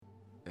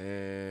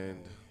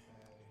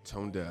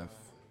Tone Deaf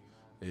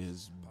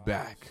is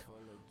back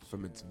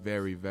from its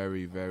very,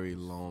 very, very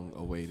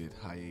long-awaited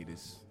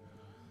hiatus.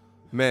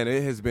 Man,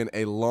 it has been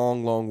a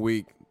long, long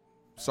week.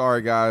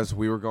 Sorry, guys,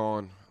 we were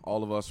gone.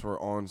 All of us were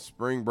on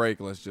spring break,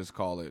 let's just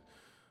call it.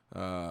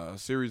 A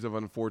series of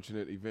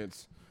unfortunate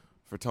events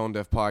for Tone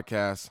Deaf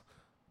Podcast.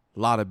 A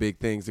lot of big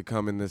things are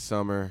coming this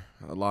summer.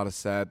 A lot of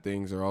sad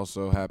things are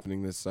also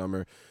happening this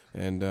summer.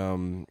 And,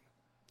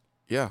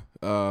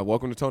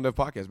 welcome to Tone Deaf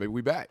Podcast, baby.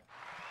 We back.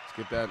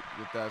 Let's get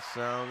that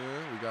sound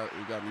in. We got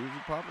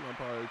music popping. I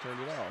probably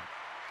turned it off.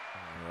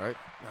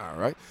 All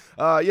right.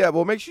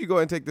 Well, make sure you go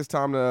ahead and take this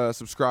time to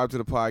subscribe to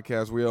the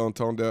podcast. We're on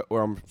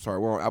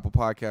we're on Apple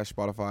Podcasts,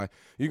 Spotify.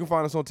 You can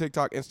find us on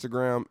TikTok,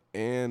 Instagram,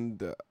 and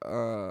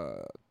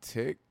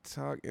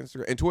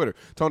Twitter.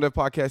 Tone Deaf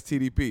Podcast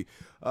TDP.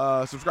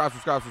 Subscribe.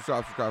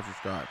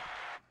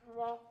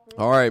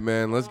 All right,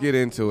 man. Let's get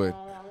into it.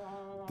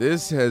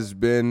 This has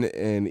been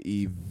an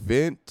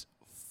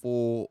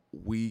eventful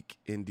week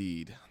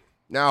indeed.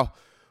 Now,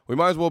 we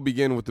might as well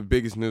begin with the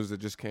biggest news that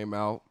just came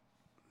out.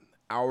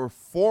 Our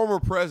former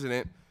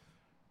president,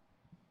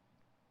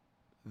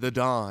 the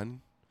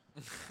Don,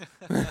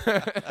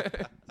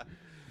 the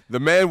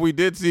man we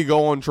did see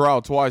go on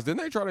trial twice.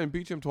 Didn't they try to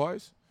impeach him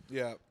twice?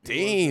 Yeah.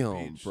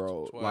 Damn,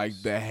 bro. Twice.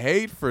 Like, the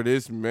hate for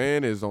this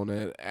man is on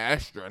an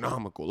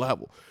astronomical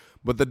level.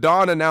 But the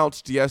Don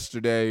announced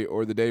yesterday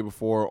or the day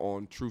before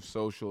on Truth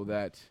Social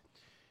that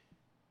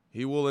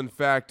he will, in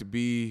fact,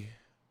 be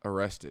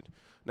arrested.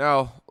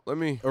 Now, let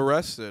me...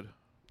 Arrested.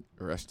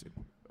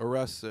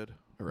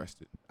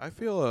 I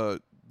feel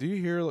do you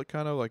hear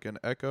kind of like an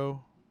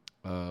echo?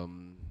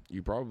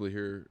 You probably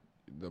hear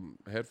the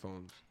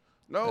headphones.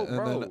 No,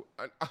 bro.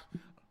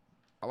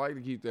 I like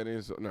to keep that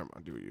in. So never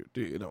mind. Do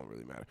it don't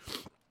really matter.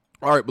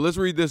 All right, but let's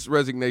read this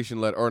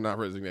resignation letter, or not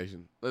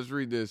resignation. Let's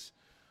read this.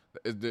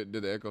 Did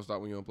the echo stop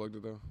when you unplugged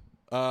it though?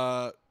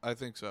 I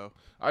think so.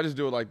 I just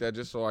do it like that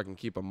just so I can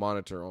keep a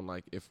monitor on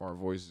like if our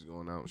voice is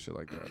going out and shit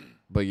like that.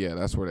 But yeah,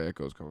 that's where the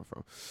echo is coming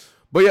from.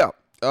 But yeah,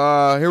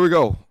 here we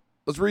go.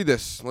 Let's read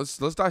this. Let's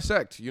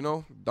dissect. You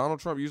know, Donald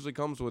Trump usually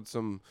comes with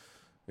some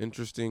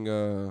interesting,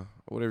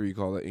 whatever you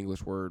call that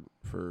English word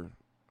for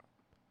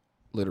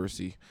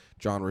literacy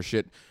genre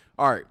shit.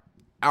 All right.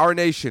 Our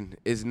nation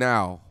is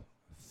now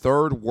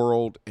third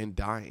world and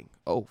dying.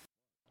 Oh,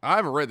 I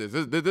haven't read this.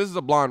 This is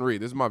a blind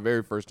read. This is my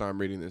very first time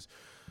reading this.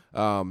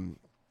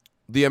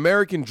 The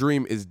American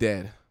dream is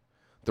dead.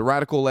 The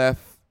radical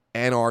left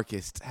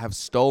anarchists have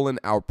stolen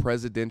our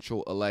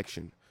presidential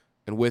election,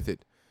 and with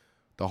it,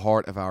 the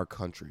heart of our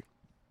country.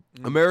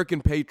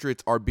 American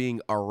patriots are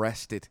being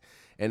arrested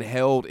and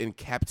held in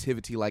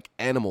captivity like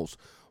animals,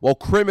 while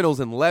criminals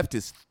and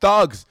leftist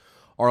thugs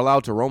are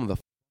allowed to roam the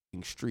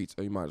f***ing streets.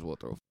 Oh, you might as well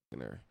throw in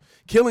there.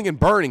 Killing and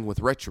burning with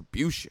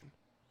retribution.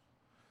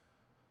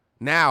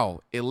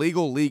 Now,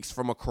 illegal leaks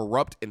from a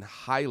corrupt and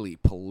highly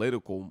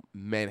political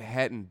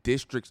Manhattan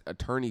District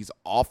Attorney's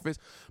Office.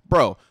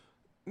 Bro,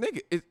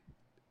 nigga,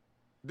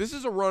 this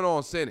is a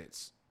run-on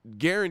sentence.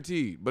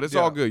 Guaranteed. But it's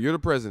all good. You're the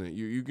president.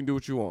 You can do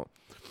what you want.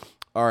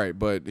 All right,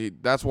 but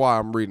that's why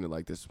I'm reading it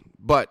like this.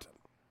 But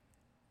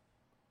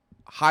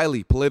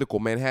highly political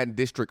Manhattan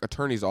District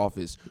Attorney's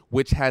Office,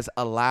 which has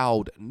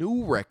allowed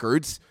new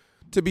records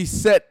to be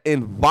set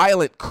in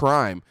violent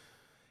crime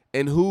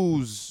and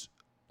whose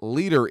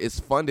leader is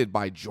funded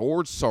by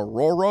George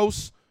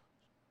Soros.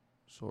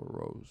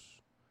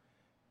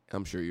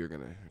 I'm sure you're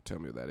going to tell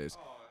me what that is.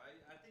 Oh,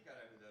 I think I know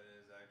who that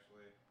is,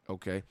 actually.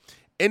 Okay.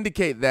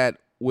 Indicate that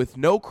with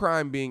no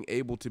crime being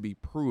able to be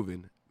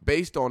proven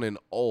based on an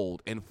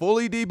old and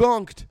fully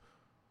debunked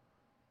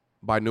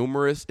by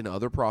numerous and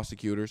other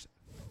prosecutors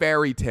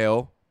fairy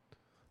tale,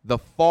 the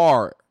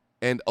far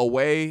and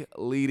away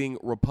leading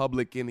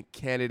Republican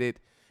candidate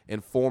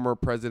and former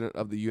president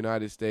of the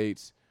United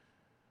States.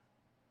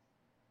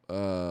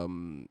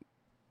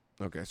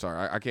 Okay,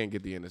 sorry, I can't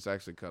get the end. It's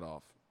actually cut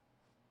off.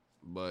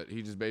 But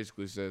he just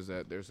basically says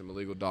that there's some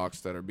illegal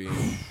docs that are being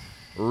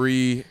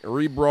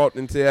re-brought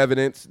into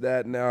evidence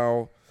that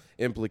now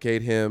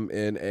implicate him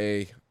in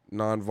a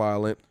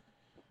nonviolent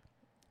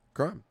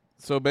crime.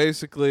 So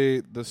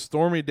basically, the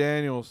Stormy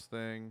Daniels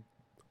thing.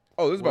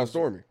 Oh, this is about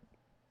Stormy.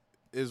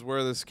 Is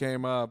where this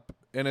came up.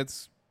 And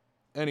it's,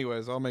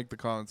 anyways, I'll make the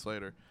comments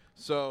later.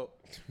 So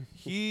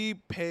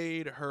he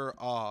paid her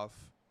off,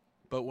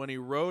 but when he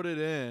wrote it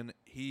in,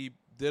 he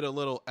did a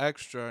little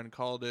extra and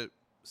called it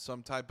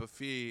some type of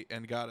fee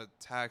and got a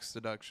tax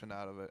deduction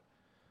out of it.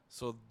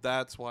 So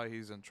that's why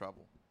he's in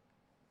trouble.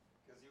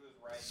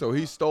 So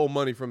he stole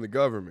money from the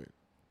government.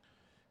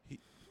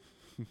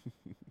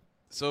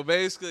 So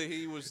basically,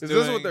 he was. Is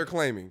this what they're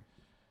claiming?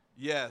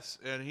 Yes,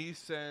 and he's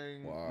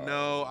saying, wow.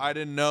 No, I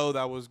didn't know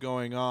that was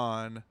going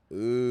on.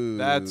 Ooh.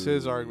 That's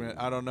his argument.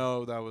 I don't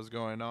know that was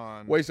going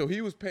on. Wait, so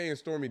he was paying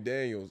Stormy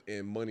Daniels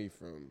and money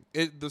from...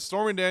 The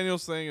Stormy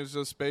Daniels thing is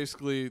just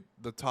basically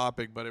the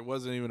topic, but it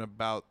wasn't even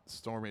about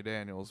Stormy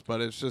Daniels.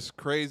 But it's just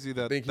crazy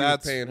that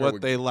that's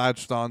what they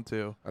latched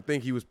onto. I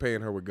think he was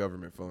paying her with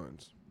government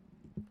funds.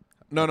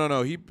 No.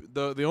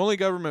 The only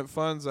government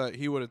funds that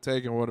he would have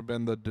taken would have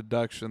been the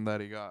deduction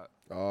that he got.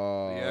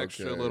 Oh, The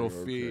extra little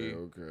fee.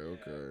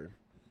 Okay.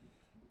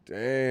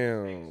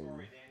 Damn.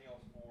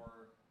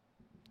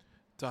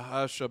 To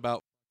hush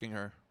about fucking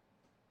her.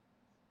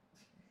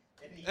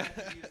 And he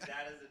used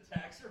that as a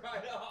tax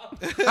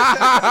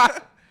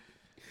write-off.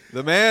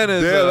 The man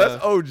is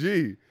that's OG.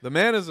 the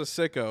man is a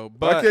sicko.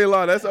 But I can't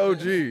lie, that's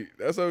OG.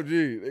 That's OG.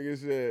 Nigga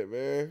said,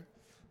 man,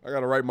 I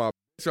gotta write my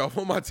off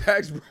on my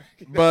tax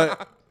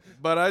bracket.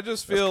 but I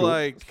just feel cool.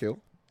 like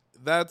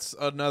That's that's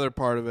another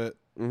part of it.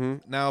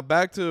 Mm-hmm. Now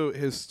back to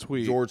his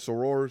tweet. George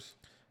Soros.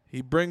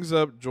 He brings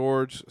up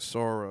George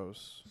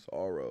Soros.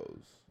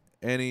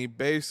 And he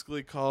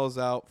basically calls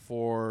out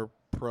for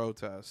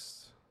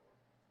protests.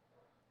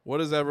 What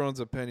is everyone's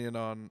opinion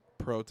on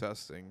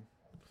protesting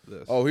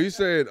this? Oh, he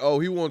said,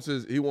 he wants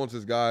his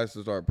guys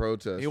to start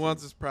protesting. He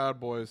wants his Proud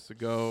Boys to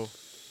go.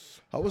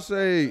 I would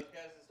say Those guys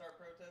to start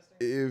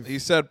protesting? if He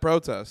said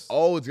protest.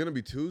 it's gonna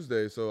be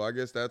Tuesday, so I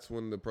guess that's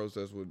when the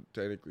protest would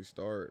technically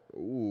start.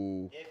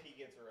 Ooh. If he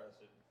gets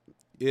arrested.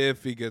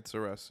 If he gets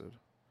arrested,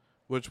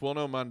 which we'll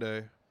know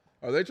Monday.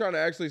 Are they trying to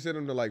actually send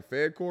him to like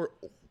Fed court?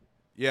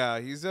 Yeah,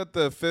 he's at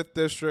the 5th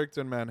District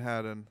in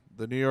Manhattan,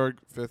 the New York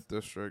 5th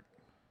District.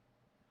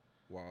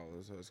 Wow,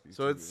 this husky.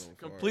 So it's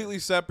completely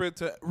separate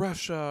to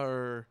Russia,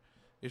 or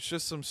it's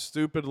just some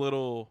stupid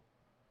little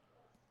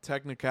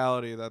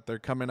technicality that they're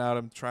coming at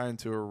him trying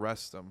to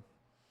arrest him.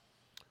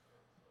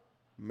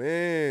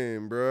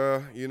 Man,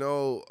 bruh, you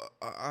know,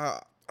 I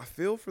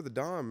feel for the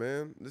Don,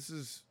 man. This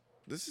is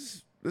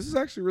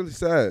actually really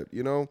sad,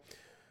 you know,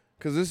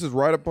 because this is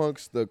right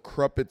amongst the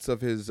crumpets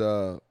of his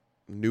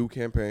new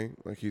campaign.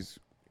 Like he's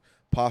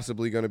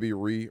possibly going to be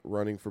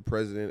running for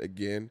president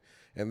again,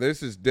 and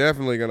this is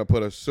definitely going to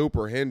put a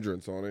super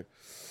hindrance on it.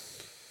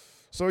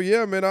 So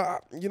yeah, man, I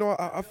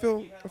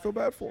feel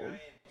bad for him.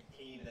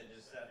 Team that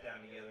just sat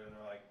down together and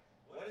they're like,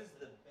 what is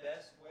the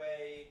best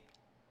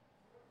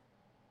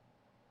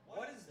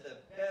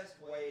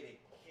way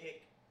to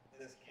kick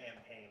this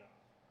campaign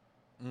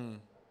off? And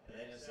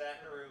they just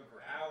sat in a room for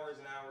hours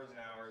and hours and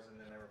hours, and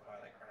then they were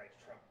probably like, all right,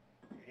 Trump,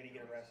 you're gonna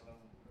get arrested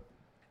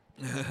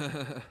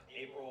on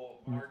April,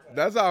 March.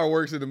 That's how it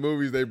works in the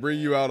movies. They bring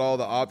you out all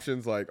the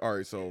options. Like, all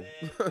right, so And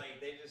then,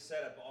 like, they just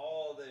set up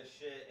all this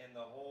shit, and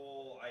the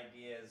whole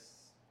idea is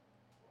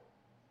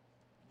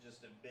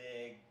just a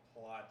big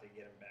plot to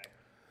get him back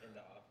into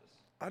office.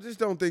 I just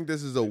don't think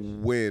this is a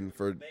win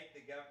for Make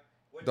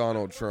the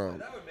Donald Trump.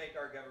 That would make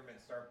our government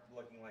start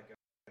looking like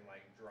a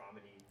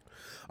dramedy.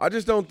 I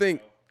just don't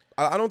think.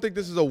 I don't think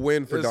this is a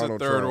win for This is a Donald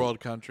third Trump. world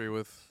country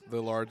with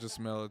the largest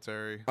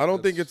military. I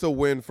don't think it's a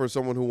win for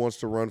someone who wants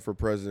to run for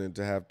president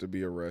to have to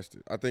be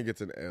arrested. I think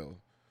it's an L.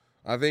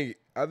 I think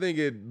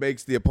it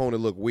makes the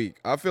opponent look weak.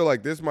 I feel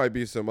like this might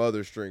be some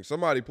other strings.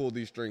 Somebody pulled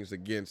these strings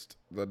against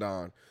the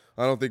Don.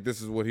 I don't think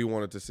this is what he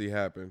wanted to see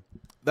happen.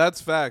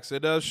 That's facts. It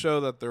does show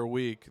that they're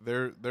weak.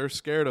 They're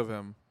scared of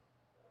him.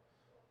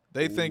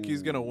 They think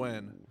he's gonna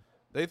win.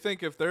 They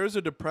think if there's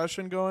a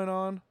depression going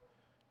on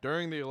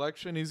during the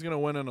election, he's gonna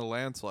win in a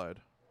landslide.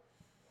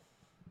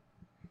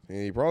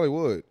 And he probably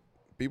would.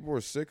 People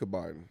are sick of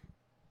Biden.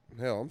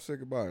 Hell, I'm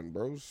sick of Biden,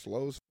 bro.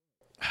 Slow as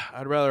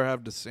I'd rather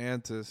have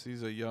DeSantis.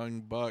 He's a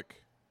young buck.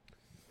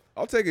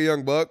 I'll take a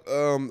young buck. I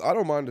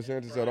don't mind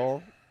DeSantis at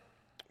all.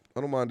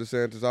 I don't mind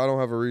DeSantis. I don't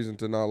have a reason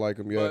to not like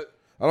him yet.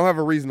 I don't have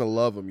a reason to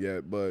love him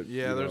yet, but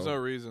Yeah, there's no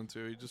reason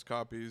to. He just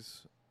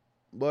copies.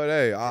 But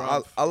hey,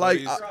 Trump. I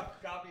like.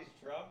 Trump copies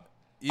Trump.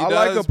 He I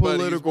does, like a but he's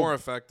political- more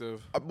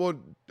effective. I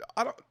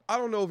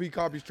don't know if he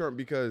copies Trump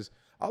because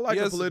I like He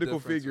a has some political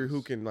figure who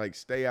differences. can like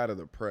stay out of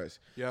the press.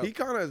 Yep. He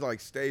kind of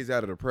like stays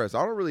out of the press.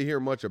 I don't really hear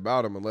much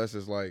about him unless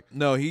it's like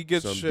No, he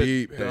gets some shit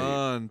deep hate.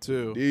 done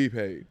too. deep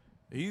hate.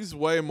 He's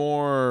way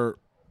more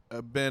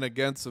been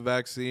against the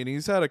vaccine.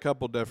 He's had a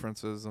couple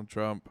differences on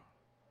Trump.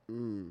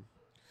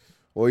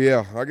 Well,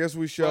 yeah, I guess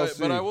we shall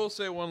see. But I will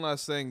say one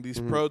last thing. These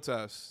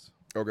protests,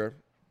 Okay.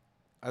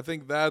 I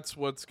think that's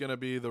what's going to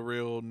be the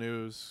real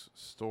news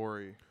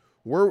story.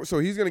 So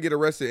he's gonna get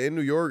arrested in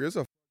New York. There's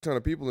a ton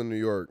of people in New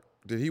York.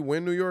 Did he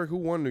win New York? Who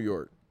won New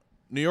York?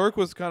 New York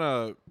was kind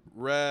of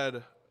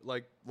red,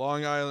 like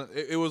Long Island.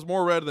 It was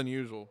more red than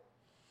usual.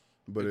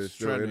 But It's it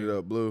still trending. ended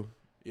up blue.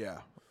 Yeah.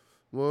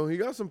 Well, he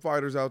got some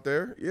fighters out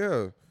there.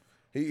 Yeah.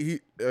 He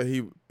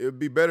it'd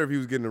be better if he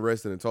was getting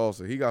arrested in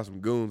Tulsa. He got some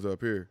goons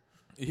up here.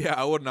 Yeah,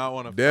 I would not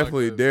want to.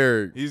 Definitely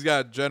Derek. He's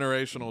got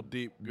generational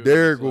deep goons.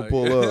 Derek will like-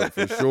 pull up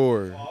for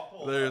sure.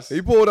 There's,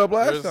 He pulled up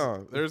last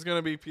time. there's going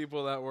to be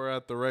people that were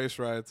at the race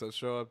riots that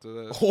show up to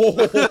this.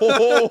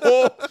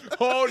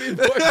 Oh, these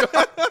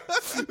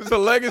boys. It's a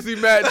legacy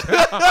match.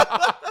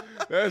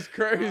 That's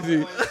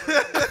crazy.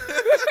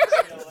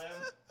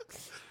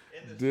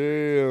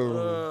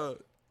 Damn.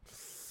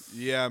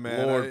 Yeah,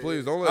 man. Lord,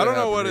 please, don't let I it don't know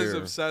happen what his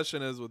here.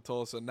 obsession is with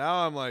Tulsa.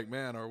 Now I'm like,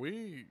 man, are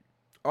we?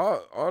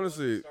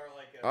 Honestly,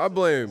 I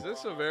blame. Is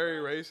this a very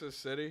racist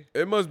city?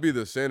 It must be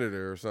the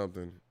senator or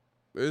something.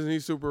 Isn't he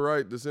super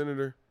right, the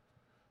senator?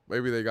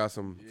 Maybe they got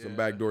some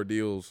backdoor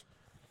deals.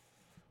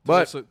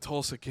 But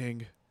Tulsa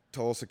King.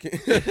 Tulsa King.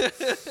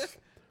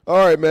 All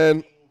right,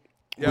 man.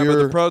 Yeah, but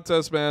the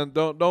protest, man,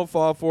 don't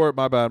fall for it.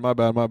 My bad. No,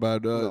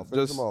 finish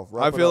Just them off.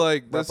 Wrap I it feel up.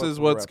 like Wrap this up is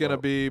and what's wrap gonna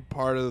up. be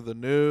part of the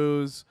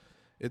news.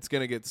 It's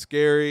gonna get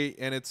scary,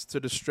 and it's to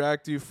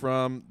distract you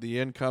from the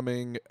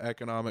incoming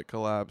economic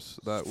collapse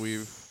that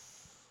we've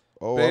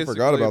Oh, I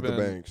forgot basically about the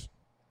been banks.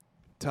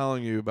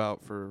 telling you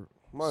about for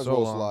Might as so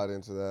well long. slide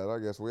into that. I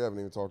guess we haven't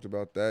even talked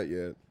about that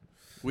yet.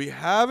 We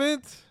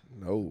haven't?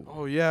 No.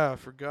 Oh yeah, I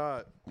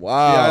forgot.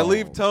 Wow. Yeah, I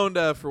leave tone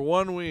deaf for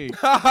 1 week.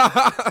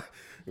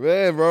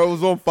 Man, bro, it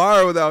was on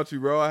fire without you,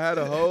 bro. I had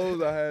a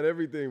hose, I had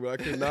everything, but I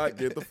could not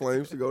get the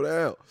flames to go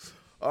down.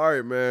 All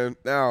right, man.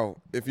 Now,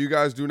 if you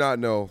guys do not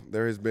know,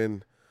 there has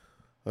been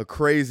a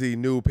crazy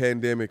new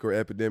pandemic or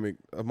epidemic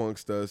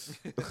amongst us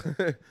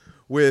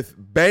with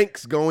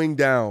banks going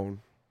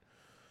down.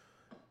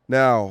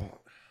 Now,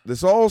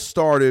 this all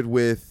started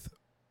with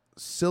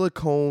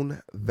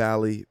Silicon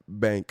Valley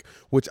Bank,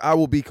 which I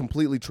will be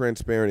completely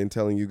transparent in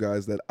telling you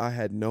guys that I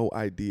had no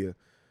idea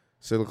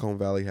Silicon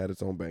Valley had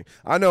its own bank.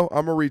 I know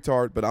I'm a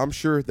retard, but I'm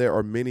sure there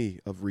are many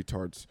of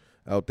retards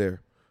out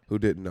there who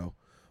didn't know.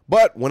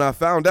 But when I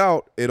found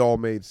out, it all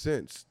made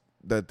sense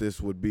that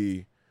this would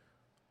be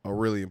a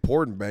really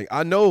important bank.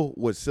 I know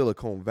what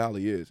Silicon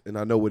Valley is, and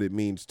I know what it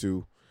means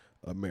to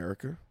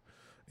America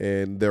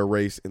and their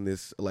race in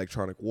this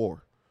electronic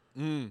war.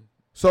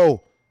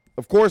 So,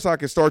 of course, I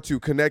can start to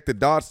connect the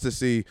dots to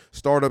see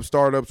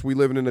startups. We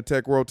living in the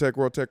tech world.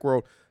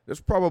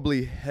 There's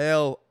probably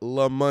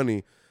hella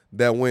money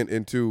that went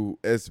into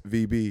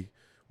SVB,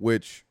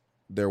 which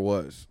there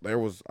was.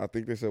 I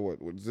think they said,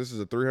 this is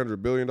a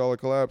 $300 billion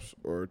collapse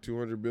or a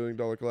 $200 billion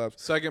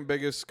collapse? Second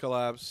biggest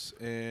collapse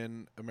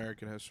in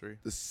American history.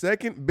 The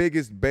second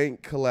biggest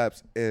bank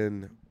collapse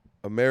in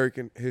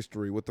American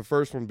history, with the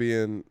first one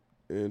being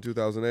in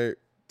 2008.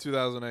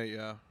 2008,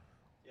 yeah.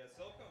 Yeah,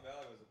 Silicon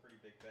Valley was a pretty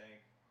big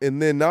bank.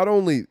 And then not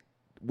only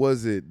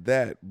was it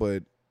that,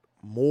 but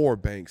more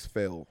banks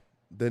fell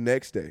the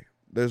next day.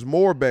 There's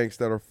more banks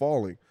that are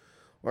falling.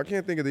 I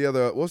can't think of the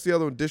other. What's the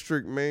other one?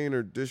 District Maine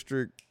or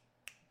District?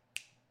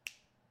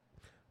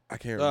 I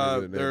can't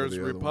remember the name There's of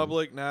the other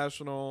Republic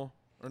National,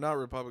 or not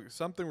Republic,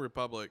 something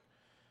Republic.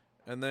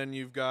 And then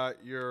you've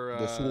got your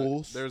The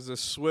Swiss. There's a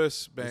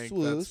Swiss bank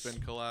that's Swiss.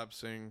 been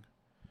collapsing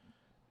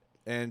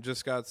and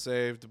just got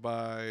saved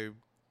by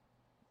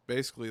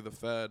basically the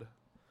Fed.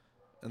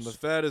 And the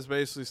Fed is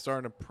basically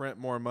starting to print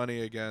more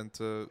money again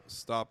to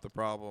stop the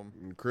problem.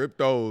 And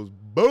crypto's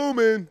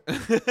booming.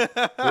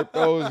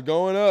 Crypto is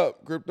going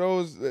up.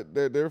 Crypto's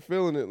they're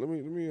feeling it. Let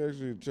me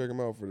actually check them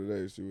out for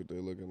today. See what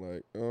they're looking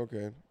like.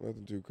 Okay,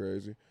 nothing too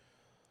crazy.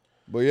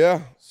 But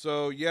yeah.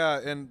 So yeah,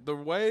 and the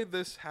way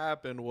this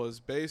happened was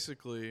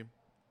basically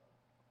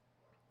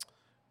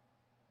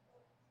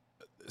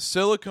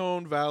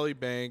Silicon Valley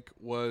Bank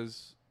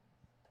was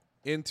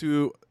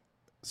into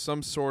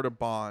some sort of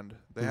bond.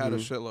 They had a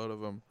shitload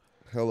of them.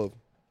 Hella.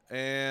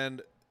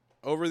 And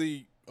over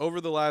the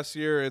last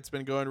year, it's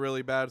been going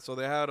really bad. So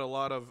they had a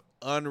lot of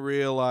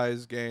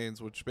unrealized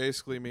gains, which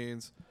basically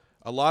means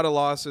a lot of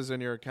losses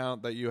in your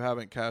account that you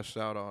haven't cashed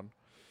out on.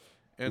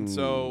 And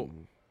so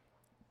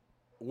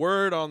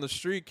word on the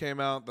street came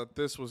out that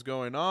this was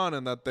going on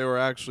and that they were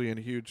actually in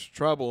huge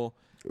trouble.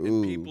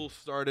 And people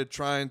started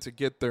trying to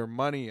get their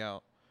money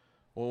out.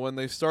 Well, when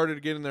they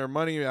started getting their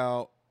money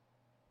out,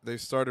 they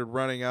started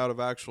running out of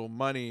actual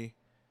money,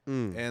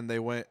 and they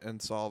went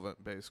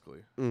insolvent,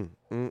 basically. And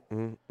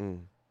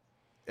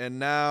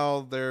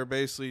now they're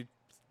basically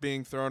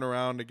being thrown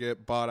around to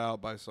get bought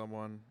out by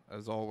someone,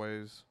 as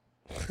always.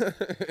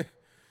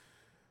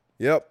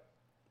 Yep.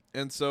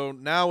 And so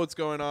now what's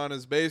going on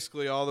is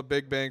basically all the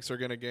big banks are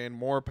going to gain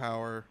more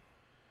power,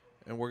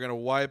 and we're going to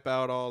wipe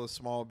out all the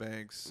small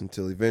banks.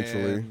 Until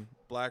eventually. And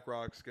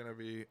BlackRock's going to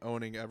be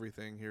owning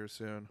everything here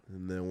soon.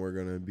 And then we're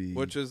going to be.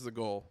 Which is the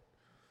goal.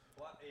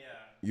 Yeah.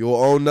 You'll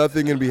own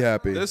nothing and be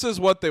happy. This is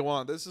what they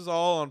want. This is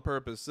all on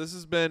purpose. This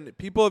has been,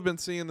 people have been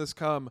seeing this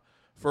come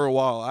for a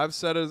while. I've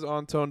said it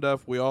on Tone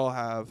Deaf, we all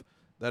have,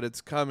 that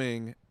it's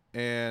coming,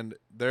 and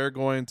they're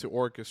going to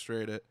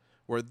orchestrate it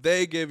where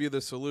they give you the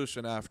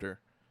solution after,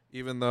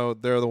 even though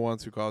they're the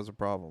ones who cause the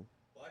problem.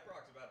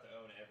 BlackRock's about to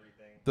own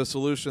everything. The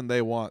solution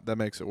they want that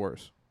makes it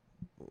worse.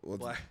 So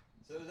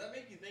does that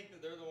make you think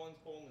that they're the ones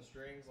pulling the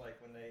strings?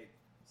 Like when they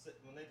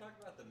talk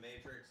about the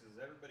Matrix, is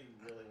everybody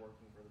really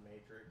working for the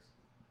Matrix?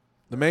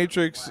 The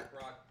Matrix,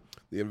 BlackRock.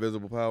 The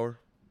invisible power.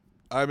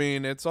 I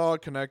mean, it's all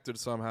connected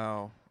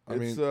somehow. I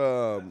It's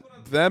mean,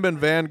 them and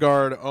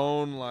Vanguard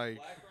own like.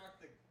 BlackRock,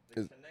 the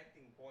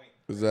connecting point.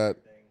 is for that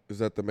everything. is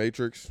that the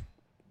Matrix?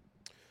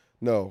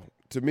 No.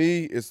 To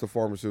me, it's the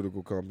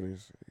pharmaceutical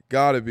companies. It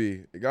gotta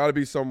be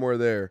somewhere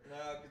there. No,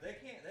 because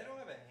they don't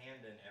have a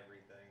hand in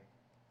everything.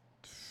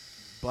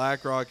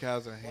 BlackRock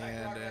has a hand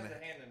BlackRock in has it.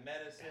 a hand in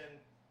medicine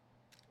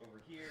over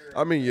here.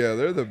 I mean, yeah,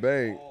 they're the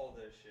bank. All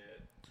this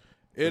shit.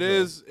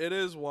 It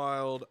is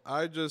wild.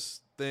 I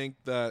just think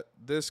that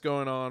this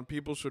going on,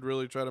 people should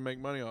really try to make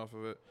money off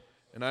of it.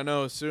 And I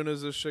know as soon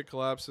as this shit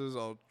collapses,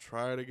 I'll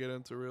try to get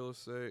into real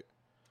estate.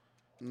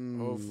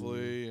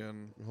 Hopefully,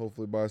 and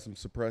Hopefully buy some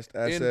suppressed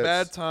assets. in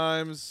bad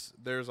times,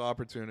 there's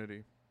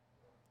opportunity.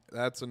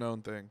 That's a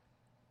known thing.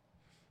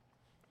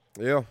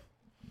 Yeah.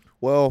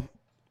 Well,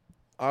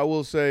 I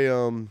will say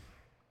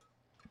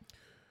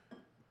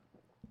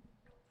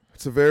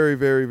it's a very,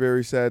 very,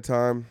 very sad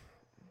time.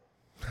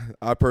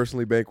 I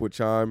personally bank with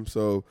Chime,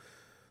 so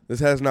this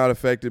has not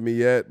affected me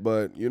yet.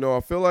 But, I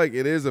feel like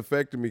it is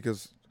affecting me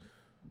because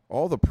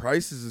all the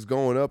prices is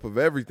going up of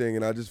everything,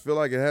 and I just feel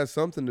like it has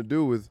something to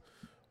do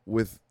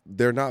with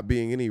there not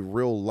being any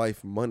real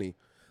life money.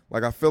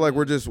 Like, I feel like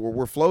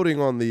we're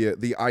floating on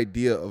the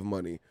idea of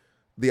money,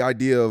 the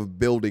idea of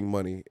building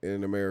money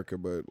in America,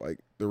 but like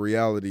the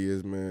reality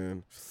is,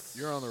 man,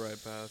 You're on the right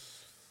path.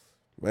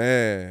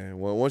 Man,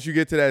 well, once you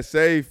get to that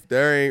safe,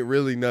 there ain't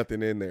really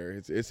nothing in there.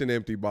 It's an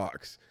empty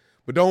box.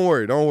 But don't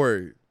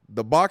worry.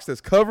 The box that's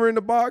covering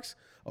the box,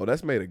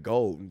 that's made of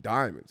gold and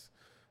diamonds.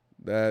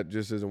 That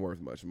just isn't worth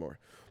much more.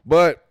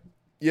 But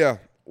yeah,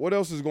 what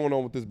else is going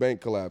on with this bank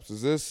collapse?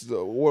 Is this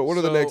what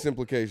are the next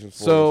implications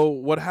for So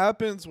us? what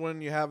happens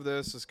when you have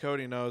this, as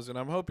Cody knows, and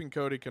I'm hoping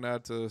Cody can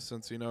add to this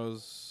since he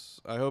knows.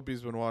 I hope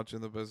he's been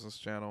watching the Business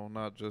Channel,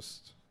 not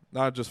just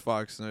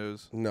Fox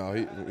News. No,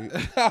 he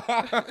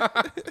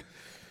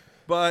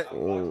But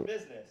Fox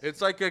Business.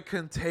 it's like a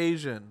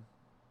contagion,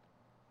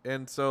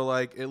 and so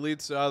like it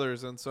leads to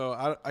others, and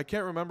so I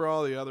can't remember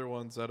all the other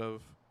ones that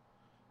have.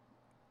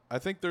 I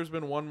think there's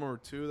been one more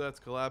too that's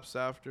collapsed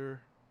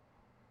after,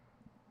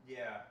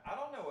 Yeah, I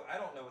don't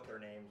know what their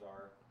names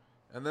are.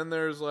 and then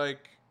there's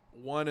like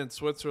one in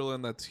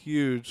Switzerland that's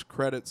huge,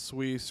 Credit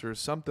Suisse or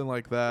something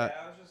like that.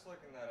 Yeah, I was just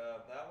looking that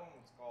up. That one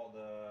was called.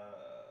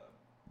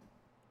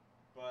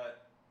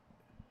 But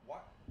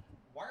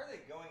why are they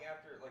going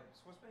after like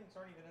Swiss banks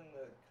aren't even in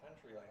the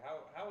country? Like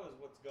how is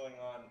what's going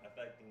on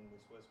affecting the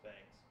Swiss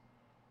banks?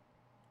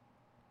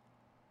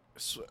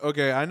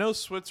 Okay, I know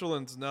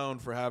Switzerland's known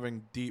for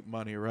having deep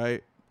money,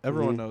 right?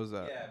 Everyone knows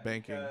that. Yeah,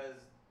 Banking. because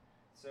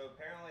so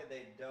apparently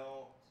they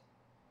don't.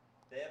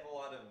 They have a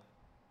lot of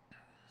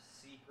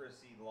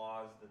secrecy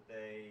laws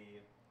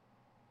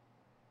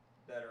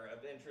that are of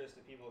interest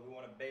to people who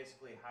want to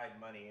basically hide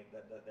money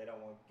that they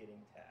don't want getting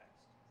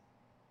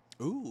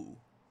taxed. Ooh,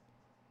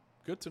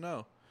 good to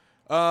know.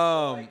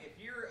 Like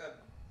if you're a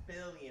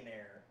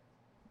billionaire,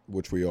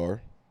 which we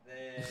are.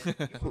 then you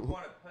would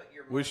want to put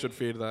your money. We should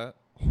feed that.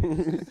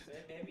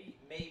 Maybe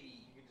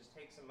you could just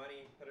take some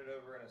money, put it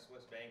over in a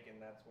Swiss bank,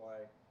 and that's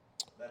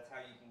how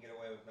you can get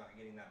away with not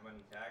getting that money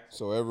taxed.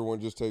 So everyone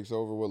just takes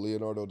over what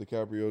Leonardo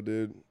DiCaprio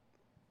did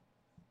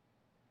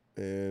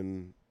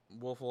and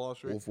Wolf of Wall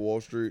Street. Wolf of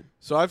Wall Street.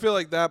 So I feel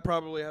like that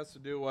probably has to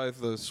do with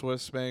the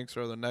Swiss banks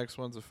are the next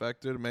ones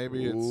affected.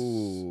 Maybe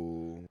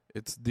Ooh.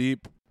 it's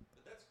deep.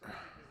 But that's crazy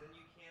because then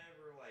you can't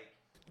ever like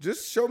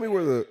Just show me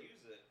where use it.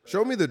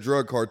 show me the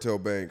drug cartel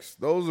banks.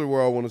 Those are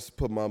where I want to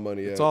put my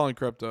money at. It's all in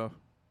crypto.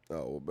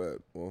 Oh, well, bet.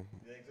 Well,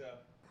 You think so?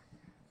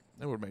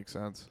 That would make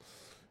sense.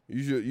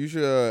 you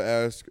should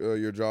ask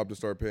your job to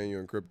start paying you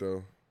in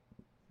crypto,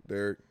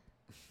 Derek.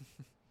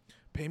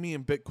 Pay me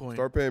in Bitcoin.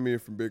 Start paying me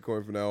from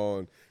Bitcoin from now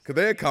on. Could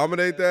they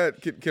accommodate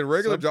that? Can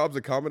regular jobs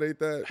accommodate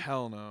that?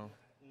 Hell no.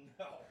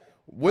 No.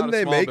 Wouldn't Not a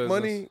they small make business.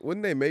 money?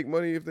 Wouldn't they make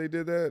money if they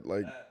did that?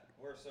 Like,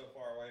 We're so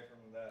far away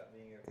from that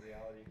being a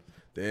reality.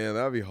 damn,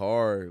 that'd be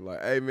hard.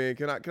 Like, hey man,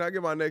 can I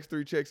get my next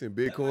 3 checks in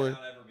That might Bitcoin?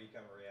 not ever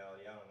become a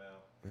reality. I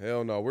don't know.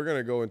 Hell no. We're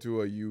gonna go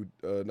into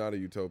not a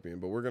utopian,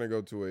 but we're gonna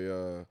go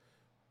to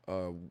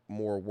a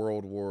more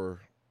World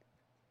War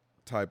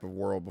type of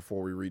world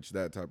before we reach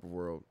that type of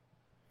world.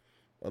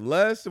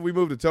 Unless we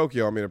move to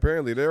Tokyo. I mean,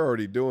 apparently they're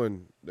already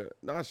doing.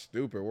 Not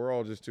stupid. We're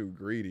all just too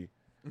greedy.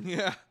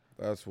 Yeah.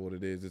 That's what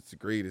it is. It's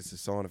greed. It's a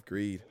sign of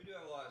greed We do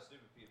have a lot of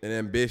stupid people. and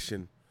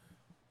ambition,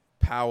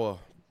 power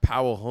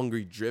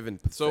hungry, driven.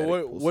 So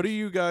pathetic what do pussies.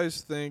 you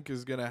guys think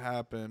is gonna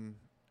happen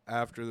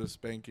after this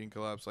banking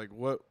collapse? Like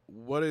what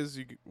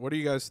are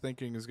you guys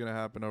thinking is gonna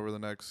happen over the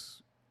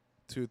next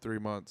 2-3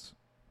 months?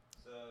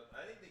 So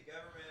I think the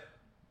government,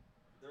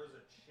 there's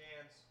a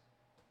chance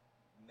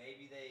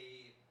maybe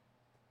they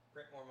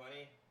print more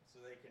money so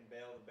they can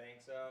bail the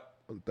banks out.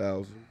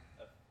 1,000,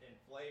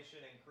 Inflation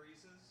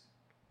increases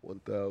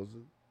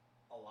 1,000.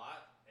 a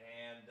lot,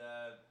 and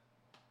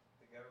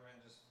the government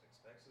just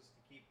expects us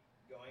to keep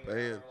going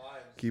Man, about our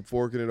lives. Keep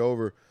forking it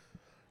over.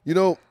 You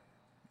know,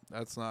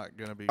 That's not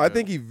gonna be. I good.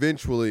 think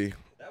eventually.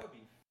 That would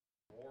be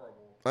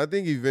horrible. I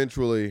think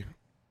eventually,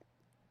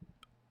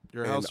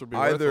 your and house would be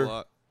either- worth a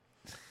lot.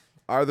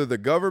 either the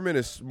government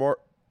is smart.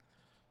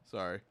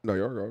 Sorry. No,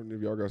 y'all go.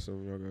 If y'all got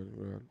something, y'all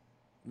got.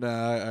 Nah,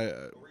 I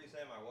What were you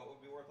saying? What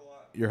would be worth a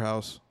lot? your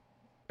house.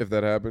 If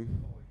that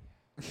happened,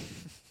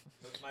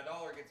 But my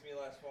dollar gets me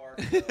less far.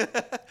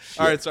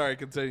 So All right, sorry.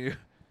 Continue.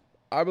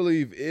 I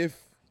believe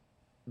if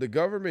the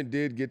government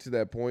did get to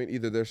that point,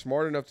 either they're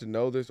smart enough to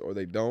know this or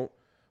they don't.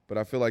 But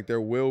I feel like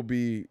there will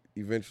be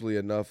eventually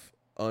enough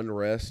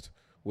unrest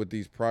with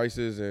these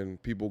prices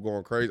and people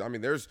going crazy. I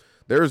mean, there's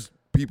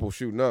people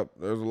shooting up.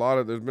 There's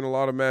been a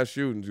lot of mass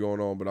shootings going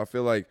on, but I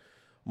feel like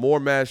more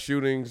mass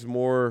shootings,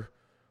 more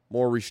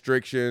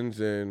restrictions,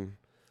 and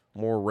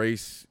more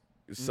race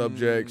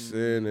subjects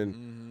in,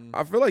 and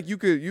I feel like you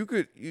could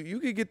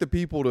get the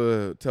people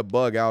to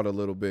bug out a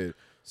little bit.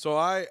 So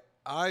I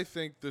I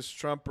think this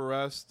Trump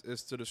arrest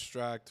is to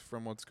distract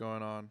from what's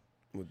going on.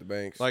 with the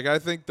banks. Like, I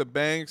think the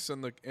banks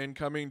and the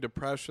incoming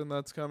depression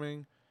that's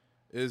coming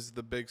is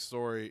the big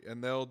story,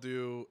 and they'll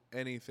do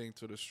anything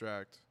to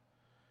distract.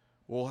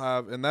 We'll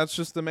have, and that's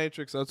just the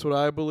Matrix. That's what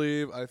I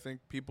believe. I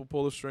think people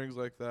pull the strings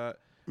like that.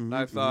 And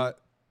I thought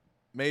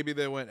maybe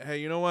they went, hey,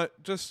 you know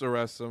what? Just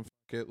arrest them.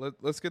 F- it.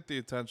 Let's get the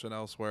attention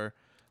elsewhere.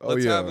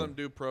 Let's have them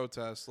do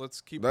protests. Let's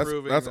keep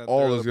proving that's that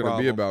all they're it's the going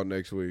to be problem. about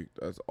next week.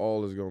 That's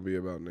all it's going to be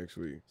about next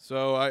week.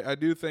 So I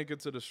do think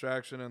it's a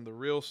distraction, and the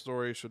real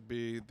story should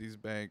be these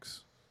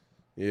banks.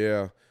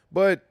 Yeah.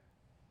 But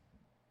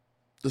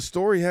the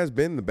story has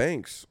been the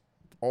banks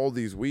all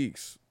these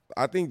weeks.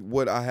 I think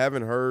what I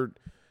haven't heard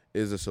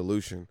is a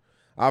solution.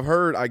 I've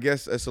heard, I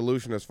guess, a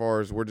solution as far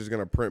as we're just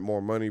going to print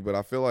more money, but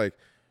I feel like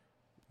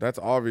that's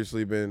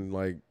obviously been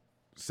like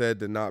said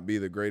to not be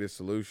the greatest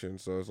solution.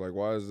 So it's like,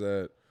 why is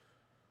that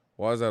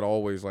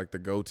always like the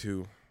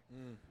go-to?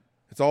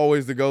 It's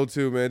always the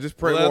go-to, man. Just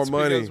print more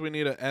money. Because we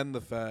need to end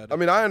the Fed. I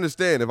mean, I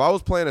understand. If I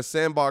was playing a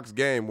sandbox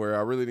game where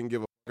I really didn't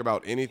give a fuck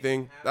about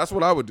anything, that's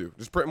what I would do.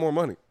 Just print more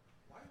money.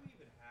 Why do we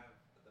even have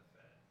the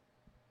Fed?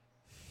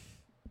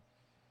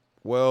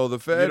 Well, the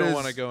Fed don't is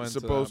wanna go into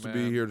supposed that, to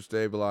be man. here to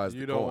stabilize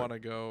You the don't coin. want to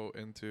go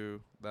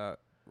into that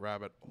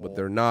rabbit hole. But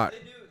they're not. They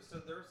do. So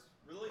they're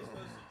really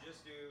supposed to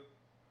just do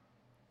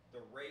the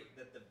rate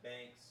that the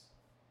banks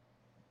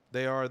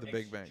They are the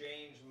big bank.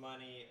 exchange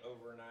money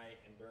overnight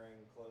and during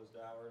closed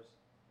hours.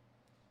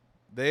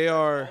 They That's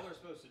are. all they're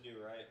supposed to do,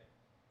 right?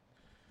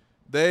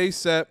 They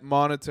set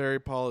monetary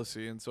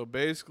policy, and so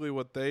basically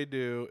what they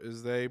do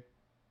is they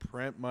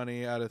print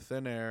money out of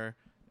thin air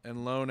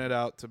and loan it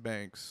out to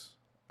banks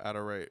at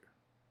a rate.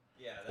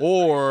 Yeah.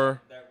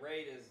 Or- that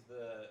rate is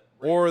the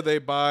rate Or that- they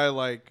buy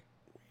like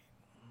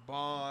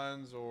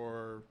bonds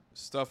or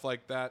stuff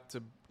like that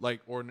to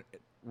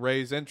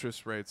raise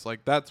interest rates.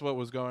 Like that's what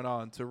was going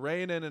on. To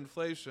rein in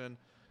inflation,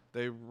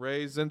 they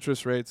raised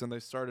interest rates and they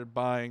started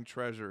buying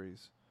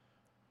treasuries.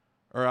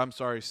 Or I'm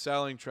sorry,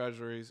 selling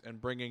treasuries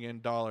and bringing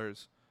in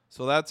dollars.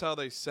 So that's how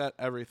they set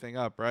everything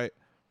up, right?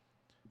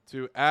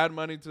 To add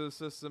money to the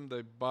system,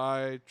 they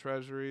buy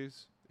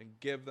treasuries and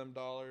give them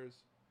dollars.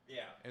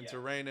 Yeah. And yeah. to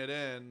rein it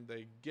in,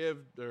 they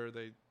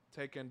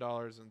take in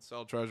dollars and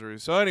sell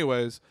treasuries. So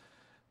anyways,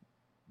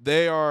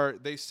 they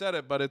said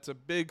it, but it's a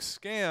big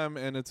scam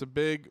and it's a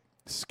big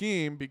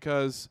scheme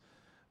because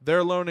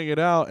they're loaning it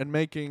out and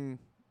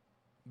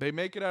they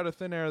make it out of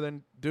thin air,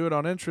 then do it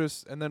on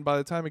interest, and then by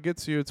the time it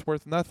gets to you, it's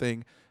worth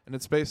nothing, and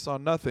it's based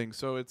on nothing.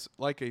 So it's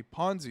like a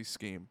Ponzi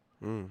scheme.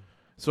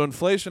 So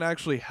inflation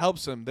actually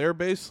helps them. They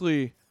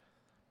basically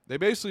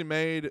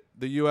made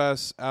the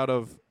U.S. out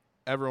of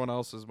everyone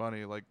else's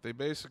money. Like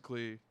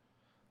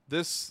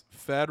this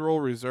Federal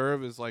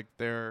Reserve is like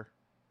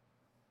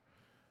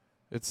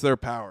it's their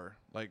power.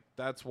 Like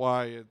that's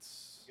why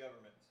it's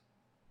Government.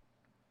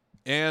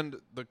 and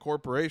the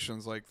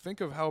corporations. Like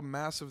think of how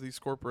massive these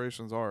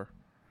corporations are.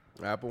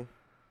 Apple.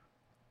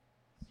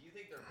 So you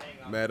think they're paying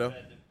off Meta. the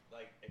Fed to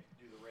like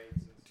do the rates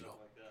and stuff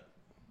like that?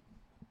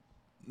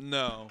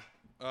 No.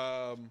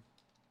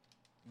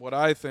 What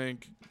I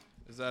think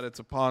is that it's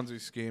a Ponzi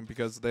scheme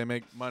because they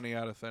make money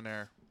out of thin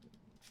air.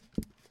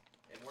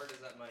 And where does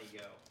that money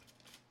go?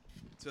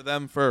 To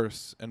them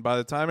first. And by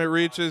the time it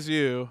reaches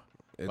you,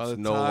 by It's the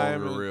no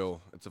time longer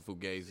real. It's a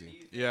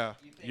fugazi. yeah,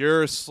 you think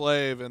you're a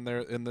slave in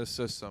this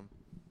system.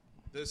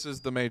 This is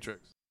the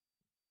Matrix.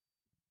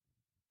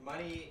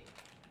 money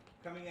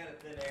coming out of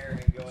thin air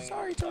and going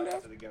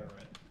to the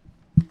government?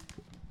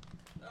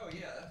 Oh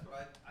yeah, that's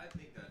what I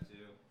think that too.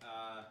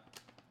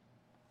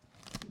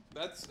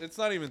 It's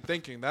not even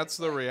thinking. That's It's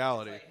the like-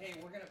 reality. It's like, hey,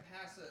 we're gonna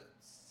pass a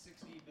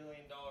 $60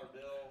 billion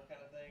bill,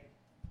 kind of thing.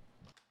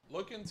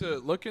 Look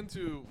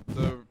into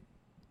the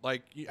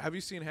have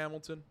you seen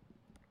Hamilton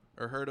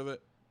or heard of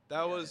it?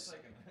 That Yeah, was it's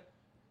like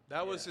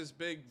that was yeah. his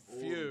big You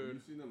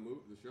feud. seen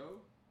the show?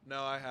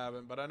 No, I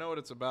haven't, but I know what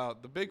it's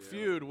about. The big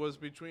feud was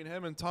between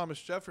him and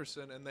Thomas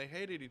Jefferson, and they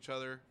hated each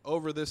other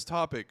over this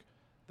topic,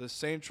 the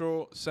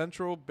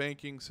central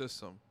banking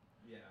system,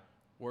 yeah.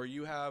 where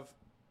you have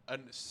a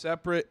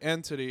separate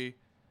entity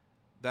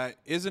that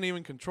isn't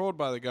even controlled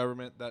by the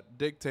government that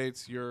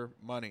dictates your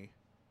money.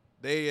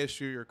 They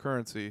issue your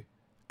currency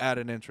at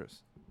an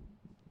interest.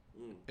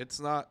 It's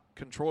not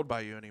controlled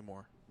by you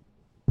anymore.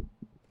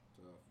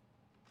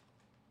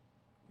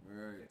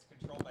 All right. It's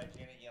controlled by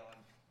Janet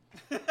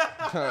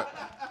Yellen.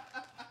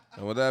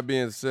 And with that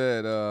being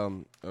said,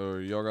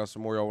 y'all got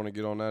some more y'all want to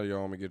get on that, or y'all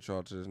want me to get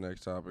y'all to this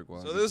next topic?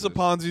 So this is a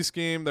Ponzi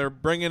scheme. They're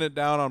bringing it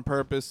down on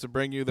purpose to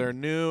bring you their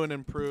new and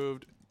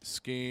improved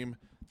scheme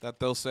that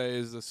they'll say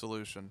is the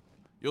solution.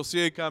 You'll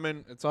see it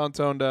coming. It's on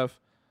Tone Deaf.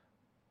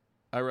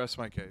 I rest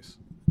my case.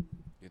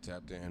 Get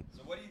tapped in.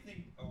 So what do you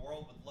think a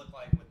world would look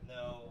like with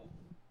no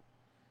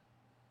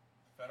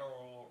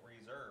Federal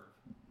Reserve?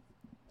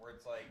 Where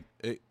it's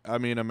like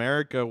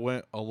America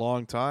went a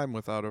long time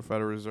without a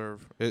Federal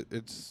Reserve.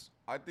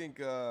 I think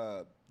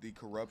the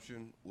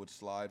corruption would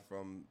slide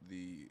from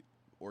the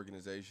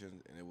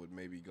organization, and it would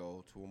maybe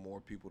go to a more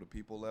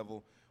people-to-people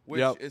level, which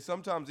Yep. is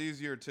sometimes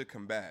easier to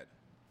combat.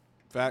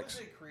 Facts.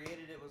 When was it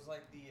created? It was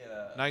like the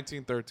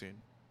 1913.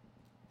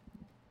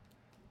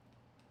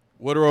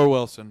 Woodrow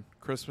Wilson,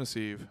 Christmas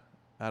Eve,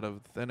 out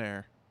of thin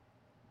air.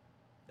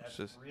 That's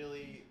just-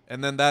 really.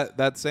 And then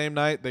that same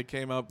night, they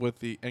came up with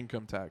the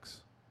income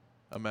tax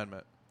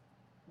amendment.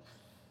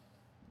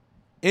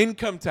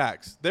 Income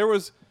tax.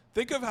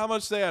 Think of how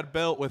much they had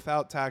built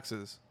without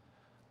taxes.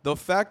 The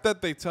fact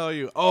that they tell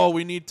you, oh,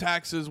 we need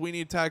taxes,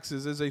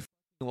 is a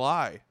f***ing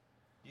lie.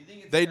 Do you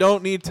think it's They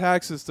don't need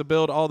taxes to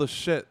build all the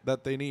shit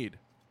that they need.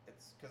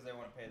 It's because they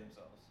want to pay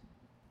themselves.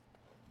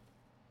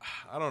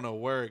 I don't know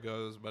where it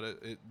goes, but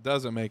it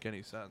doesn't make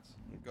any sense.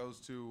 It goes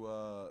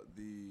to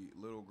the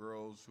little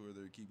girls who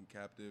they're keeping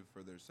captive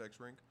for their sex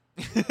rink.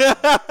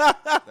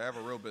 They have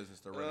a real business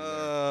to run in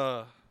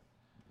there.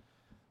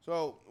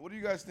 So, what do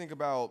you guys think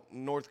about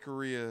North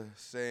Korea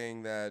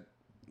saying that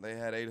they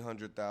had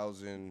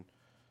 800,000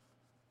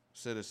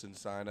 citizens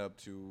sign up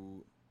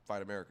to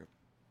fight America?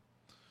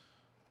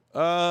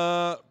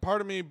 Part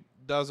of me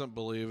doesn't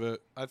believe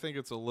it. I think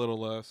it's a little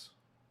less.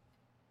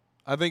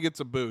 I think it's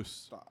a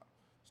boost. Stop.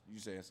 You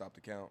saying stop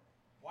the count?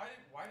 Why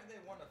did they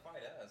want to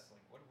fight us?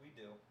 Like, what did we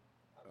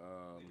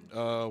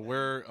do?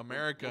 We're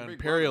America, we're big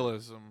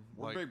imperialism.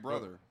 We're big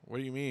brother. What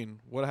do you mean?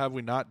 What have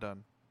we not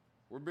done?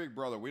 We're big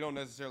brother. We don't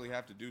necessarily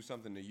have to do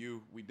something to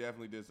you. We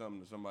definitely did something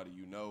to somebody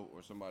you know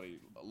or somebody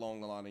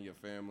along the line of your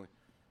family.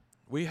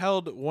 We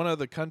held one of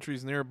the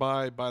countries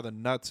nearby by the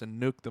nuts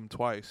and nuked them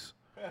twice.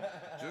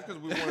 Just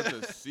because we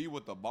wanted to see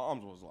what the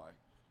bombs was like.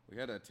 We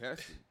had to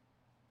test it.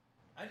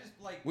 I just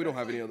like. We don't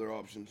have any other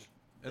options.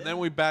 And then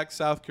we backed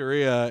South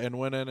Korea and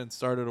went in and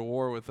started a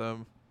war with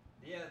them.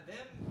 Yeah,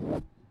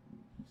 them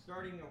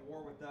starting a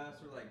war with us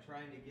or like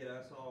trying to get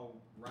us all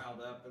riled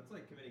up. That's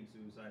like committing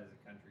suicide as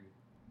a country.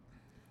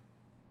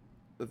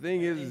 The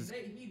thing And is,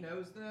 he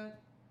knows that,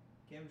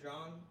 Kim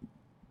Jong,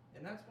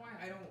 and that's why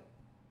I don't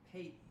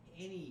pay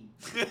any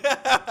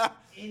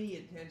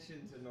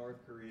attention to North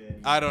Korea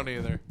anymore. I don't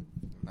either.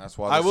 that's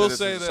why I the will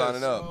citizens say are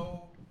signing this. up.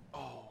 So,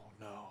 Oh,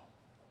 no.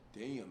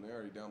 Damn, they're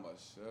already down by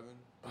 7.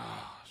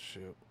 Oh,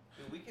 shoot.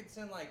 dude, we could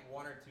send like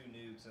 1 or 2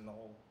 nukes and the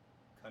whole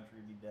country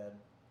would be dead.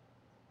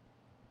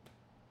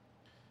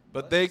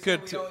 But Let's they just say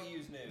could. we don't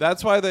use nukes.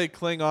 That's why they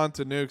cling on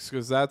to nukes,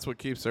 because that's what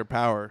keeps their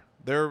power.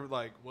 They're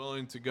like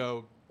willing to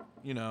go,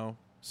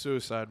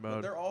 suicide But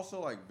mode. they're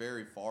also like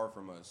very far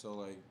from us. So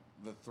like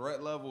the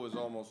threat level is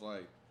almost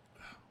like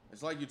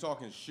it's like you're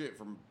talking shit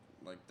from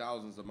like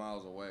thousands of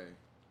miles away.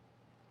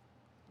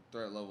 The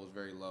threat level is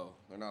very low.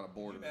 They're not a Can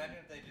border. you imagine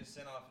if they just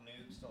sent off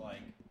nukes to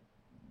like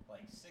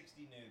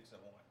 60 nukes at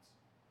once,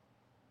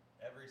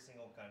 every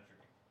single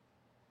country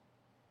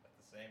at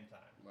the same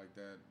time? Like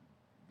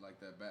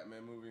that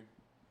Batman movie,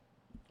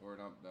 or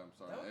not? I'm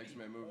sorry, That would the be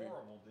X-Men movie.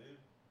 horrible, dude.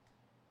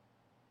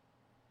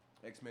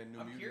 X-Men New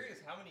I'm Mutants. curious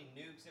how many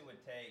nukes it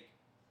would take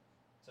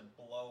to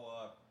blow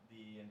up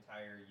the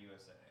entire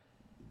USA.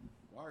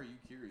 Why are you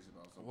curious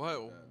about something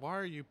What? like that? Why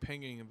are you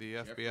pinging the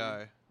Jeffrey?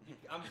 FBI?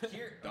 I'm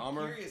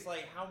Dahmer? curious,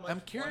 like how much. I'm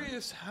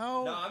curious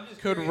how No, I'm just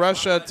could curious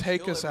Russia how much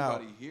take Kill us out?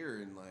 everybody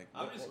here and like.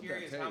 I'm what just would that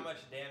curious how take? much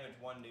damage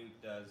one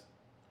nuke does.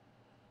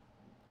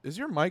 Is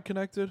your mic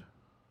connected?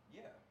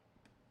 Yeah.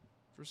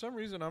 For some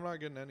reason, I'm not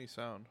getting any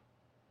sound.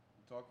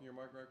 Talk in your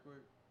mic right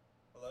quick.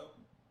 Hello.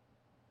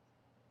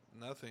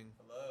 Nothing.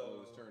 Hello.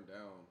 Oh, it's turned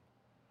down.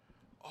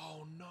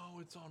 Oh no,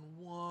 it's on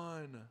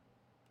 1.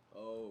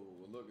 Oh,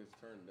 well, look, it's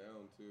turned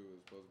down too.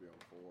 It's supposed to be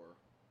on 4.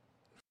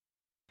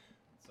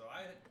 So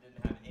I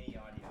didn't have any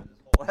audio this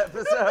whole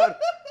episode.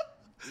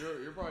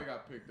 You probably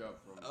got picked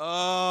up from.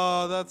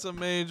 Oh, that's a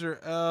major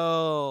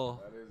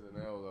L. That is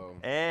an L though.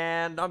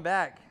 And I'm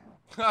back.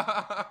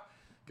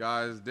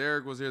 Guys,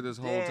 Derek was here this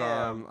whole Damn.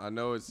 time. I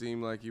know it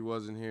seemed like he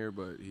wasn't here,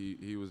 but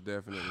he was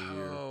definitely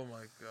here. Oh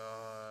my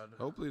god.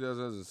 Hopefully that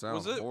doesn't sound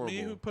Was it horrible.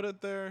 me who put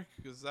it there?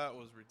 Because that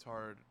was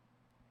retarded.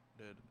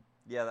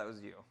 Yeah, that was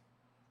you.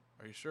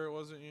 Are you sure it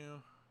wasn't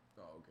you?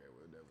 Oh, okay,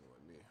 well, it definitely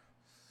wasn't me.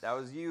 That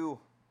was you.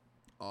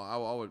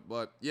 Oh, I would,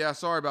 but yeah,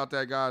 sorry about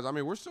that, guys. I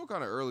mean, we're still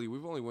kind of early.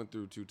 We've only went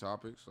through 2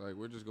 topics. Like,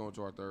 we're just going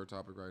to our 3rd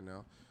topic right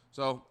now.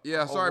 So,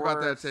 yeah, sorry about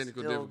We're that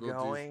technical still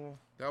difficulties. going.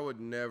 That would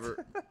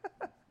never.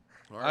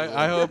 All I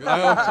well, hope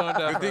good. Tone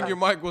Deaf. Good thing your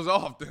mic was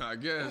off, then, I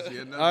guess. You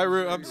had nothing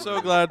to I'm say.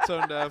 so glad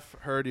Tone Deaf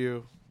heard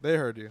you. They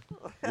heard you.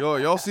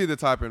 Y'all see the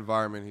type of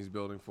environment he's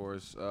building for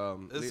us.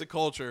 It's the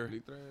culture.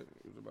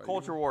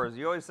 Culture wars.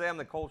 You always say I'm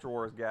the culture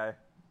wars guy.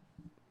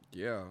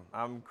 Yeah.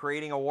 I'm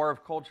creating a war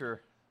of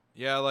culture.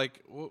 Yeah,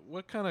 like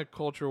what kind of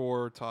culture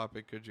war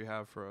topic could you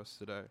have for us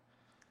today?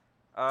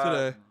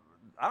 I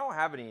don't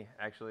have any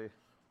actually.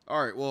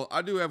 All right. Well,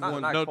 I do have Not-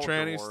 one. not No culture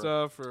tranny war.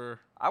 stuff, or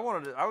I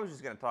was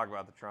just gonna talk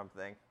about the Trump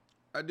thing.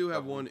 I do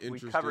have one We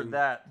interesting. covered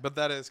that. but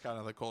that is kind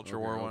of the culture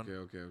war one.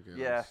 Okay.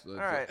 Yeah. All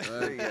right,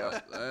 there you go.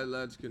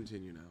 Let's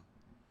continue now.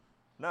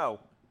 No.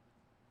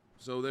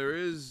 So there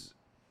is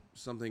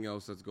something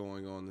else that's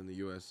going on in the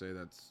USA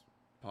that's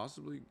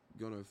possibly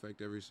going to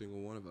affect every single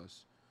one of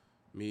us.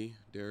 Me,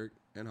 Derek,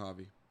 and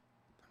Javi.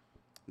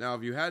 Now,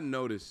 if you hadn't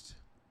noticed,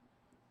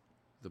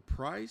 the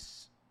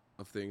price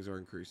of things are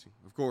increasing.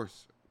 Of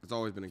course, it's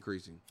always been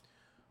increasing.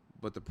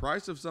 but the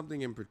price of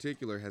something in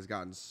particular has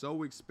gotten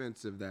so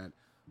expensive that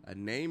a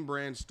name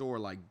brand store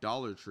like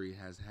Dollar Tree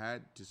has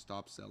had to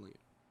stop selling it.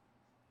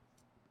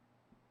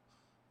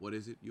 What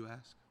is it, you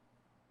ask?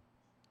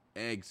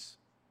 Eggs.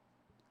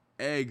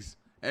 Eggs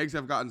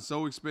have gotten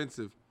so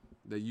expensive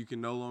that you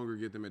can no longer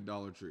get them at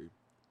Dollar Tree.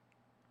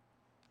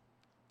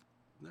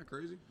 Isn't that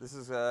crazy? This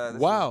is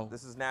Wow.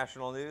 This is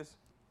national news.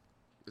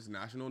 It's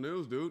national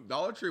news, dude.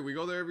 Dollar Tree, we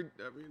go there not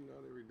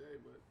every day,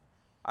 but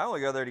I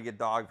only go there to get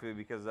dog food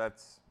because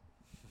that's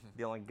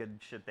the only good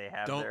shit they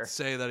have there. Don't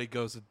say that he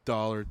goes to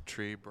Dollar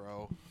Tree,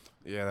 bro.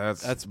 yeah,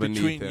 That's beneath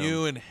between him.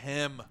 you and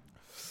him.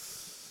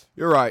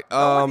 You're right.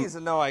 No one needs to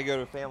know I go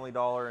to Family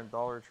Dollar and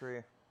Dollar Tree.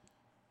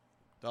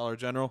 Dollar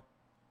General.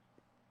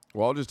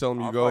 Well, I'll just tell him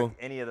you I'll go. fuck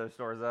any of those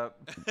stores up.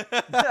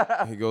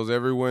 He goes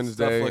every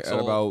Wednesday looks at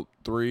old. about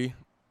 3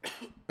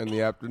 in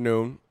the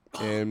afternoon,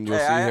 and you'll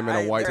see him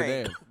in a white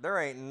sedan. There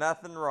ain't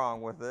nothing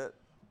wrong with it.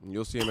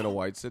 You'll see him in a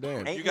white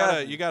sedan. Ain't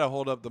You gotta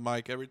hold up the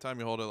mic. Every time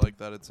you hold it like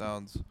that, it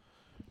sounds.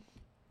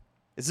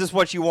 Is this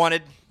what you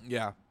wanted?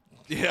 Yeah.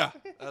 Yeah.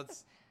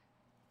 That's.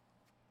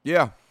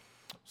 Yeah.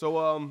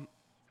 So,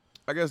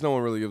 I guess no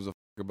one really gives a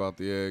fuck about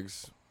the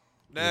eggs.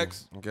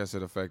 Next. I guess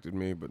it affected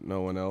me, but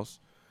no one else.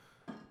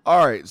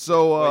 All right,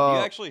 so Wait, do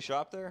you actually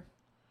shop there?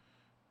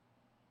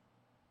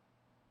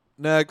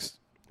 Next.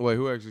 wait,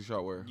 who actually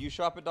shot where? You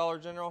shop at Dollar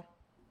General?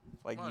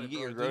 Like, Why, you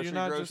get bro? your Did you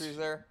not groceries just-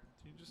 there?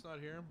 Do you just not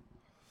hear him?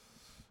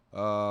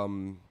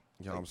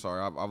 Yeah, I'm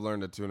sorry. I've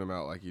learned to tune him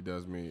out like he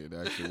does me. It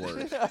actually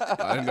works.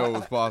 I didn't know it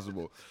was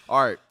possible.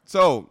 All right,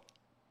 so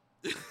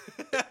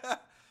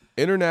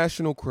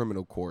International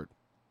Criminal Court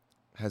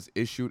has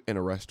issued an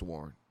arrest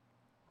warrant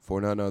for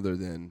none other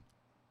than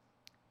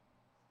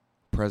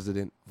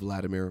President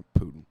Vladimir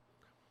Putin.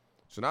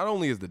 So not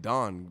only is the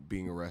Don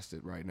being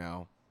arrested right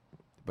now,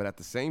 but at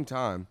the same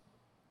time,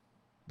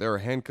 there are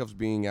handcuffs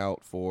being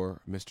out for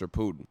Mr.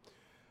 Putin.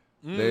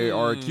 They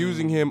are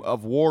accusing him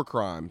of war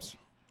crimes.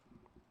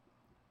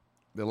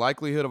 The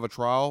likelihood of a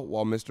trial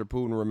while Mr.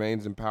 Putin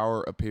remains in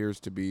power appears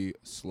to be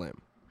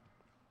slim.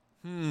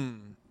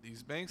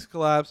 These banks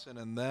collapsing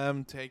and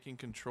them taking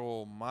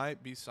control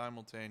might be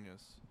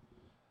simultaneous.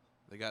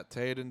 They got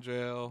Tate in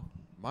jail.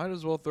 Might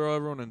as well throw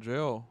everyone in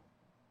jail.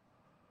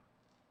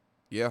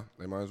 Yeah,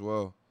 they might as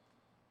well.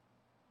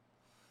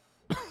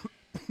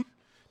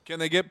 Can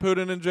they get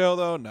Putin in jail,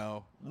 though?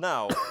 No.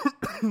 No.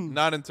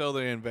 Not until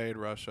they invade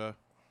Russia.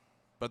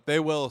 But they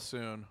will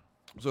soon.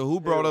 So who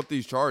brought up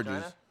these charges?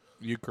 China?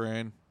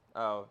 Ukraine.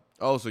 Oh.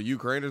 Oh, so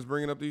Ukraine is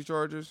bringing up these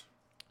charges?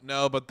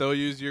 No, but they'll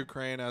use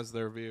Ukraine as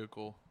their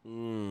vehicle.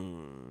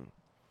 Man,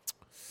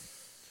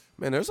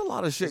 there's a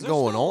lot of shit Is there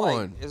going still,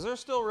 on. like, is there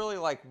still really,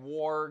 like,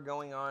 war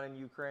going on in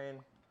Ukraine?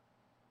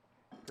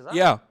 'Cause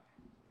Yeah.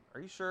 Are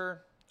you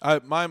sure?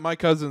 My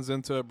cousin's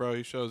into it, bro.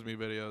 He shows me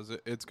videos.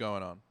 It's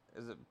going on.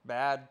 Is it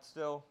bad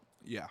still?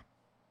 Yeah.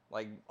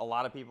 Like, a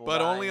lot of people But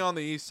dying? only on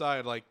the east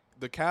side. Like,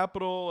 the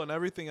capital and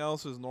everything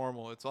else is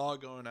normal. It's all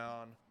going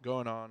on.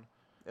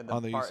 In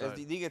on the east part, side.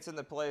 Do you think it's in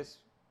the place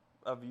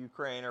of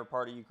Ukraine or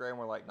part of Ukraine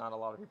where, like, not a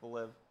lot of people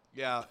live?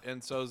 Yeah,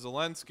 and so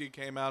Zelensky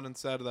came out and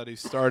said that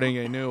he's starting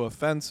a new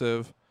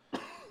offensive,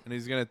 and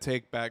he's going to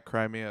take back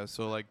Crimea.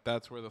 So, like,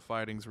 that's where the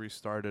fighting's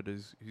restarted.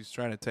 He's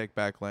trying to take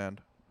back land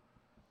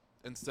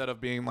instead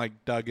of being,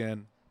 like, dug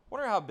in.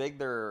 Wonder how big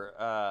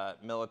their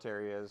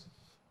military is.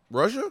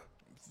 Russia?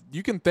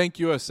 You can thank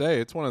USA.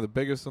 It's one of the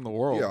biggest in the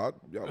world. Yeah,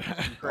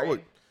 I Ukraine?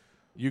 would.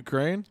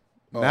 Ukraine?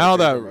 Oh, now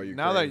okay, that about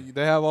now Ukraine. that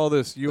they have all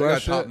this They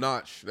U.S. got top shit,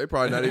 notch. They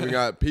probably not even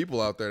got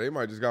people out there. They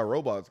might just got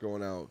robots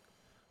going out.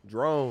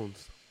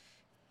 Drones.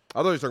 I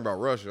thought you were talking about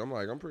Russia. I'm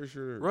like, I'm pretty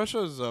sure.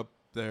 Russia's up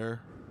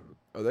there.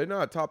 Are they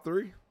not top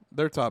 3?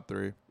 They're top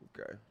 3.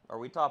 Okay. Are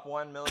we top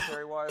 1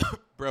 military-wise?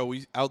 Bro,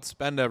 we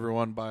outspend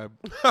everyone by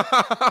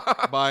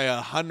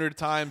 100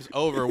 times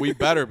over. We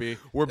better be.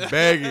 We're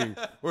begging.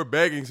 We're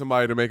begging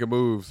somebody to make a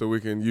move so we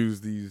can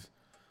use these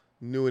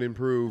new and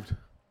improved.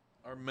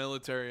 Our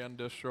military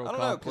industrial I don't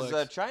know, complex.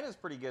 because China's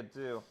pretty good,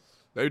 too.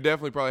 They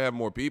definitely probably have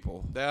more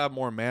people. They have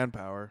more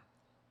manpower.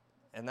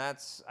 And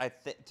that's,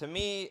 to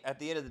me, at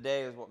the end of the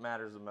day, is what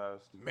matters the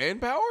most.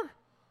 Manpower?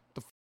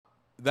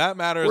 That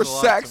matters We're a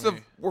lot sacks to of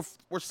me.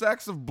 we're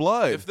sacks of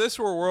blood. If this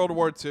were World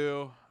War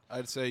II,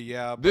 I'd say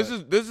yeah. But this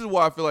is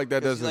why I feel like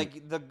that 'Cause, doesn't.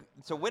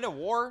 like, to win a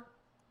war,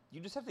 you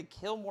just have to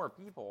kill more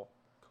people.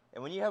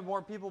 And when you have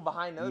more people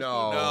behind those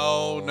No.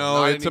 people...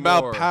 no, not it's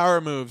anymore. about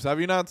power moves. Have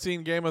you not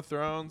seen Game of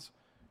Thrones?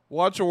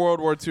 Watch a World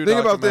War II Think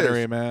about documentary,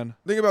 this. man.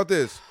 Think about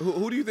this.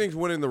 Who do you think's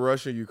winning the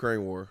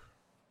Russia-Ukraine war?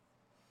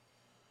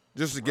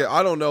 Just to get,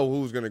 I don't know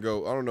who's gonna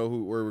go. I don't know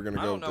where we're gonna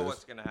I go don't with know this.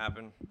 what's going to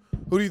happen.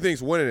 Who do you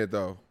think's winning it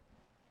though?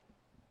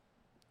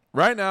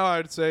 Right now,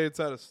 I'd say it's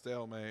at a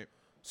stalemate.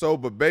 So,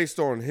 but based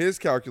on his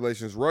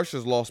calculations,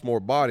 Russia's lost more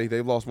body.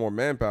 They've lost more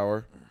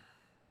manpower.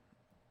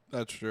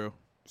 That's true.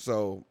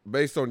 So,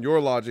 based on your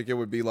logic, it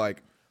would be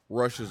like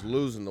Russia's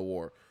losing the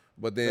war.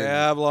 But then, They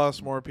have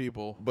lost more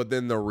people. but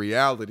then the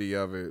reality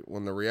of it,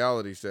 when the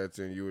reality sets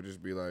in, you would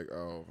just be like,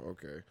 "Oh,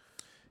 okay."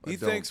 I He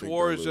don't thinks think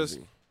war they're is just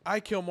losing. I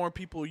kill more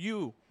people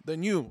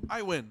than you.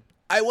 I win.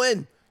 I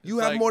win. You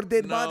have more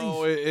dead no,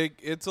 bodies.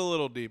 it's a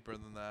little deeper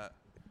than that.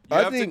 You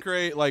have to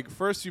create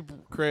first you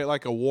create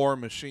like a war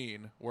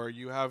machine where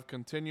you have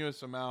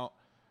continuous amount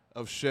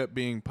of shit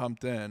being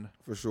pumped in.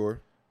 For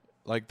sure.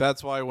 Like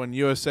that's why when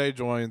USA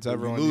joins,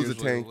 everyone you lose a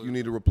usually tank, you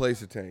need to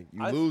replace a tank.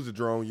 You lose a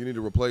drone, you need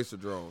to replace a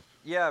drone.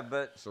 Yeah,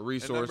 but so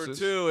resources.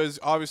 And number 2 is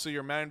obviously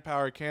your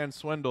manpower can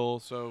swindle,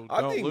 so I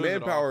don't think lose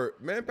manpower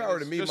to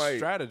it's me just might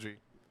strategy.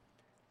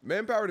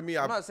 Manpower to me,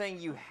 I'm not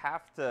saying you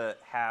have to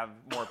have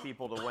more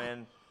people to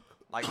win.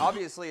 Like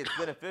obviously, it's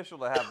beneficial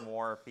to have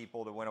more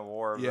people to win a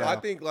war. Yeah, I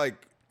think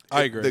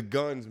I agree. The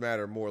guns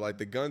matter more. Like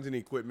the guns and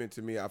equipment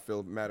to me, I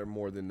feel matter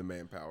more than the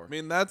manpower. I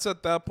mean, that's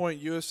at that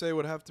point USA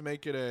would have to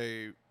make it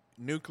a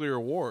nuclear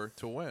war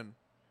to win.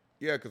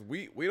 Yeah, because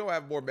we don't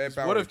have more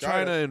manpower. What if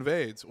China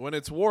invades? When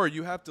it's war,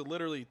 you have to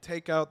literally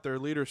take out their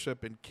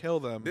leadership and kill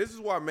them. This is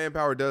why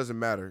manpower doesn't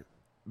matter,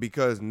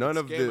 because none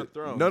of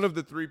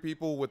the 3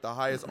 people with the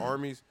highest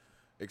armies,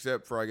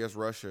 except for I guess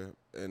Russia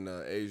and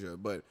Asia,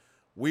 but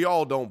we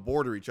all don't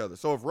border each other.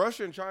 So if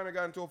Russia and China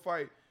got into a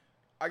fight,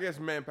 I guess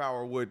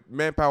manpower would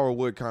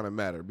kind of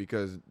matter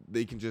because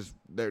they can just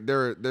it's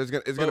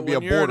going to be a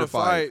border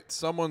fight.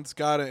 Someone's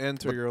got to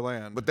enter your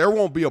land. But there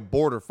won't be a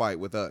border fight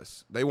with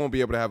us. They won't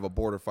be able to have a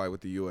border fight with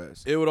the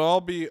U.S. It would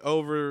all be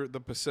over the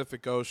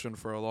Pacific Ocean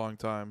for a long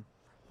time.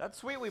 That's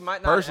sweet. We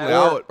might not personally,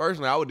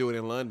 I would do it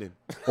in London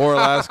or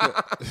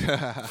Alaska.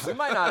 We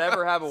might not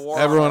ever have a war.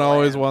 Everyone on our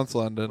always land, wants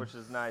London, which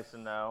is nice to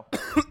know.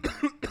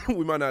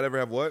 We might not ever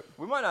have what?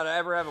 We might not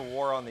ever have a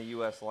war on the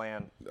U.S.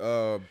 land.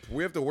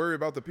 We have to worry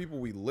about the people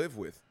we live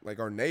with, like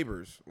our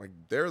neighbors. Like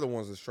they're the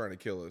ones that's trying to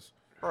kill us.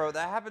 Bro,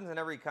 that happens in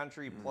every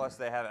country. Plus,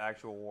 they have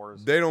actual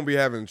wars. They don't be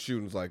having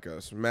shootings like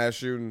us. Mass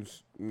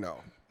shootings, no.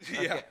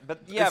 Okay,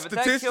 but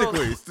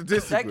statistically,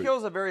 that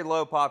kills a very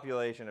low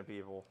population of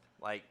people,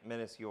 like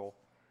minuscule.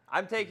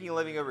 I'm taking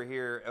living over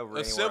here over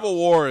a civil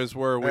war is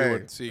where we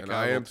would seek. And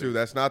I am too.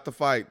 That's not the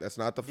fight. That's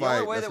not the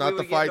fight. That's not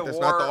the fight. That's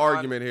not the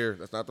argument here.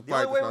 That's not the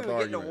fight. The only way we would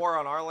get into war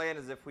on our land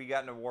is if we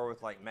got into war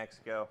with like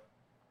Mexico.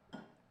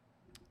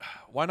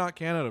 Why not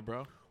Canada,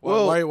 bro?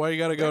 Well, why you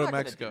got to go to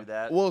Mexico?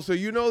 Well, so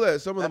you know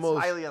that some of the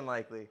most highly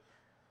unlikely.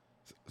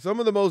 Some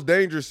of the most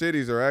dangerous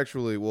cities are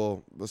actually,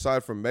 well,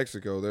 aside from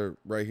Mexico, they're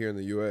right here in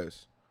the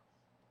U.S.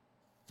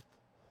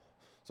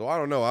 So I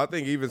don't know. I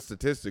think even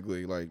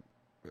statistically, like,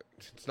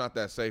 it's not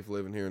that safe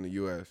living here in the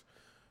U.S.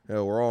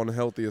 Hell, we're all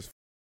unhealthy as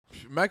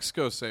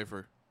Mexico's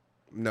safer.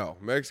 No,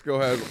 Mexico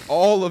has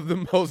all of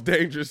the most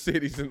dangerous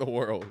cities in the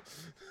world.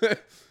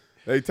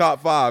 They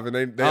top 5,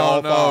 and they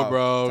all five.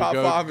 Bro. Top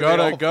 5.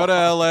 Go to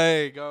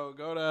L.A. Go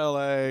to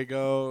L.A.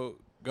 Go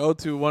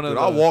to one of the.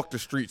 I walk the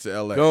streets of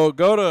L.A.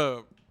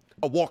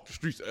 I walk the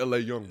streets of L.A.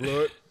 young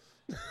blood.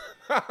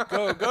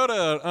 go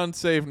to an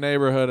unsafe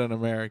neighborhood in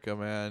America,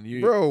 man.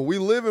 Bro, we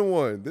live in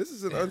one. This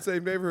is an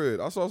unsafe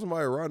neighborhood. I saw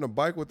somebody riding a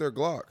bike with their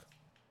Glock.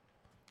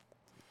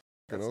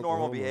 That's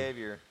normal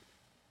behavior.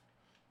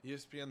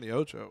 ESPN the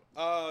Ocho.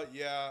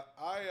 Yeah.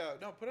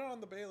 No, put it on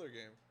the Baylor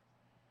game.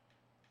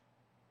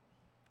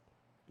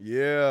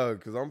 Yeah,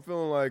 because I'm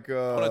feeling like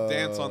I want to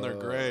dance on their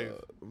grave.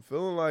 I'm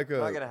feeling like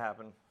not gonna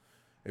happen.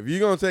 If you're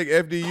gonna take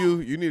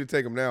FDU, you need to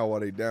take them now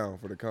while they down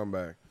for the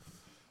comeback.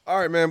 All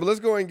right, man, but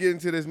let's go ahead and get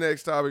into this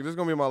next topic. This is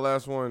going to be my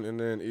last one, and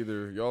then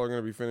either y'all are going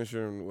to be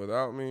finishing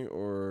without me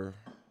or...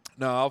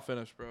 No, I'll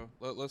finish, bro.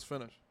 Let's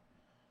finish.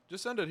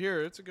 Just end it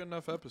here. It's a good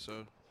enough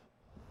episode.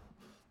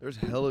 There's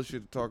hella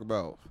shit to talk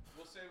about.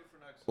 We'll save it for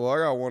next Well, I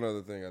got one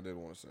other thing I did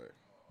want to say.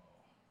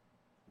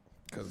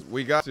 Because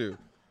we got to.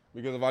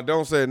 Because if I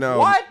don't say it now...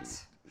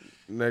 What?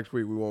 Next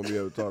week, we won't be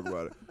able to talk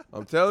about it.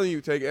 I'm telling you,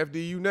 take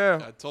FDU now.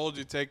 I told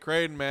you, take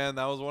Creighton, man.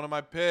 That was one of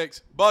my picks.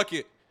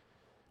 Bucket.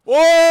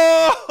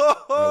 Whoa!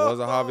 That was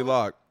a Javi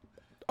lock.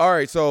 All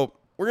right, so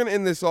we're going to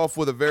end this off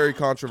with a very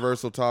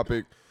controversial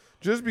topic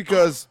just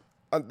because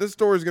this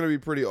story is going to be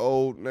pretty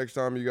old next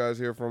time you guys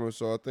hear from us,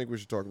 so I think we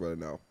should talk about it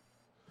now.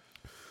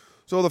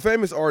 So the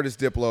famous artist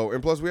Diplo,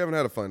 and plus we haven't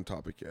had a fun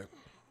topic yet.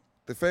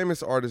 The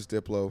famous artist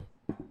Diplo.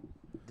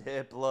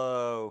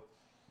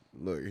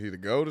 Look, he the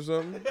GOAT or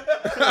something?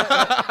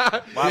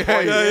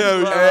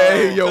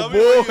 Hey, yo,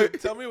 boy.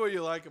 Tell me what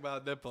you like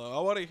about Diplo. I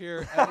want to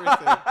hear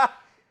everything.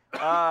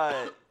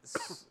 I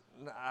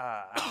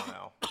don't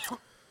know.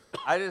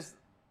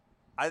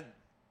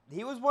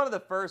 He was one of the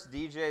first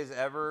DJs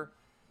ever.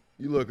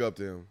 You look up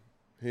to him.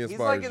 He's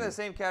like in the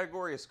same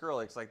category as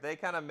Skrillex. Like they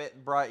kind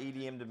of brought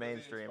EDM to mainstream. Does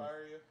he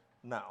inspire you?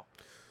 No.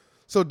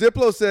 So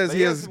Diplo says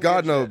he has some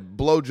gotten good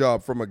a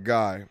blowjob from a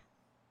guy,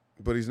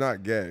 but he's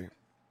not gay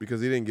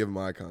because he didn't give him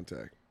eye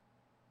contact.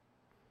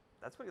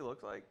 That's what he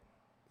looks like.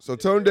 So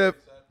tone deaf.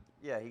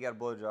 Yeah, he got a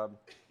blowjob.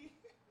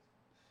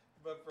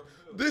 But from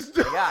who? This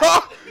dude.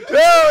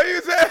 No, he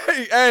said,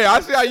 hey,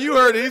 I see how you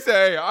heard it. He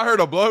said, hey, I heard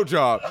a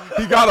blowjob.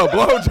 He got a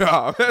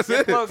blowjob. That's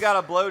it. Diplo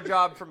got a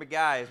blowjob from a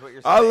guy is what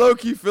you're saying. I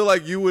low-key feel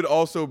like you would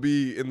also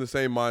be in the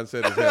same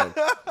mindset as him.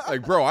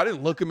 Like, bro, I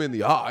didn't look him in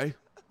the eye.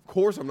 Of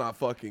course I'm not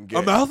fucking gay.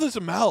 A mouth is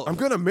a mouth. I'm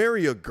going to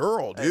marry a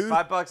girl, dude. Hey,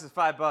 $5 is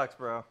 $5,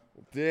 bro.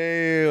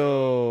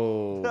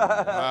 Damn.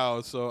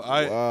 Wow, so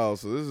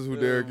so this is who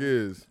Derek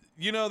is.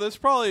 This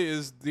probably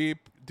is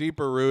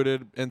deeper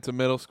rooted into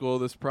middle school.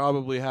 This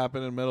probably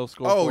happened in middle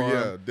school. Oh for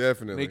yeah, him.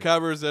 definitely. And he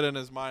covers it in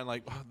his mind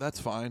like, oh, that's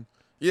fine.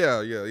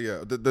 Yeah.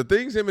 The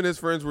things him and his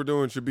friends were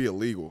doing should be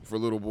illegal for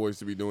little boys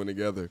to be doing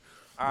together.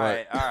 All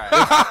right.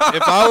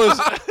 If I was,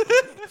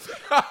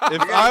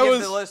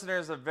 give the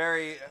listeners a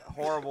very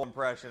horrible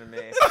impression of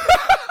me.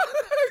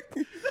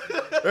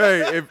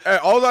 Hey,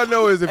 all I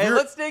know is if you're,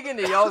 let's dig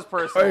into y'all's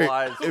personal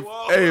lives.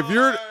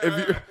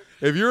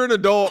 If you're an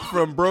adult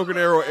from Broken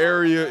Arrow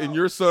area and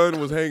your son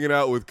was hanging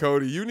out with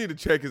Cody, you need to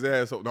check his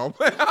ass up. No,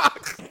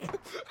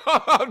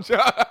 I'm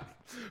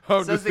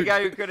Says the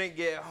guy who couldn't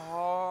get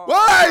hard.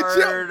 What?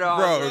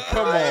 Bro,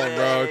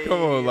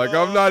 come on. Like,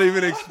 I'm not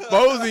even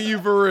exposing you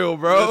for real,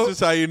 bro. This is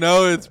how you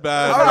know it's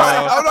bad, bro.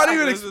 I'm not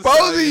even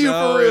exposing you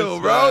for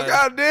real, bro.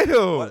 God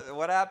damn.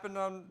 What happened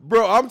on...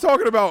 Bro, I'm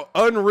talking about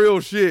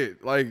unreal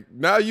shit. Like,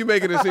 now you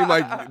making it seem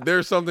like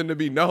there's something to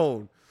be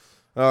known.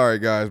 All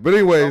right, guys. But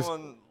anyways,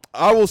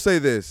 I will say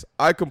this.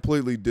 I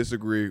completely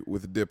disagree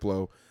with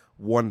Diplo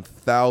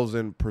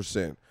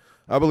 1,000%.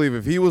 I believe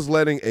if he was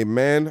letting a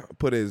man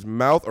put his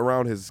mouth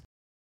around his,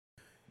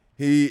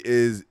 he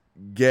is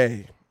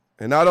gay.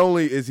 And not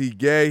only is he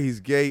gay,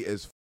 he's gay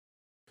as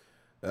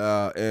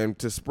and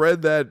to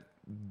spread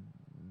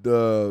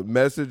the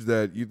message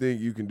that you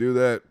think you can do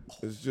that,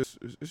 it's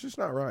just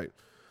not right.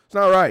 It's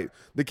not right.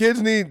 The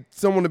kids need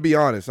someone to be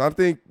honest. I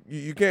think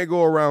you can't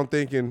go around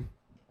thinking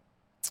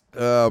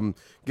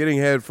getting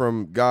head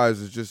from guys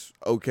is just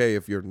okay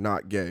if you're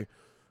not gay.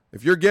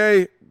 If you're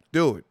gay,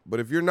 do it. But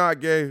if you're not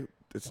gay,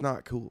 it's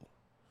not cool.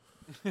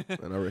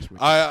 And I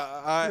respect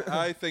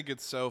I think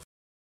it's so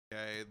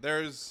gay.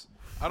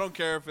 I don't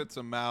care if it's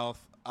a mouth.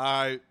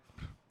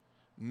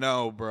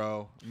 No,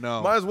 bro.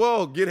 No. Might as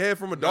well get head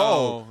from a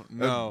dog.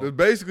 No. That's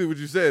basically what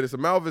you said. It's a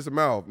mouth, it's a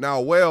mouth. Now,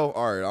 well,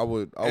 all right, I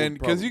would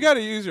because you got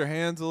to use your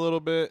hands a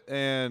little bit,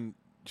 and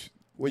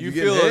when you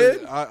get feel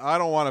head? I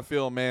don't want to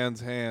feel a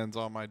man's hands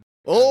on my ever.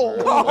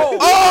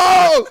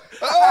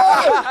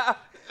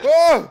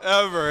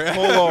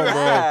 Hold on,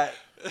 bro.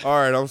 All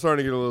right, I'm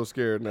starting to get a little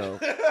scared now.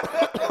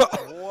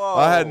 Whoa.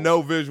 I had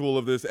no visual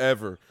of this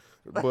ever,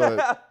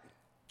 but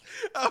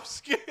I'm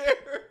scared.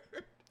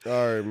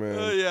 all right,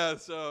 man. Yeah,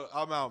 so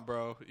I'm out,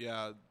 bro.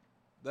 Yeah,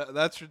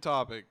 that's your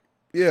topic.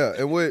 Yeah,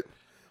 and with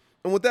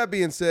that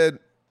being said,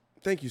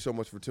 thank you so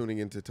much for tuning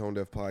into Tone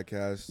Deaf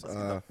Podcast.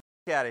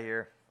 Get out of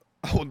here.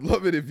 I would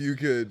love it if you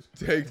could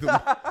take the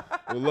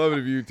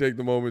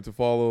moment to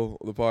follow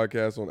the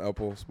podcast on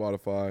Apple,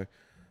 Spotify.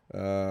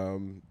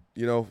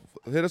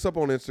 Hit us up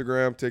on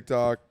Instagram,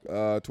 TikTok,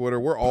 Twitter.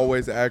 We're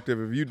always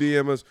active. If you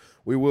DM us,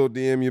 we will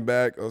DM you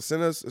back.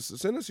 Send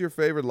us your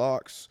favorite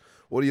locks.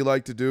 What do you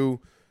like to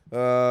do?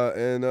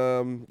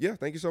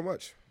 Thank you so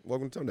much.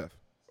 Welcome to Tone Deaf.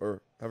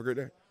 Or have a great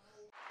day.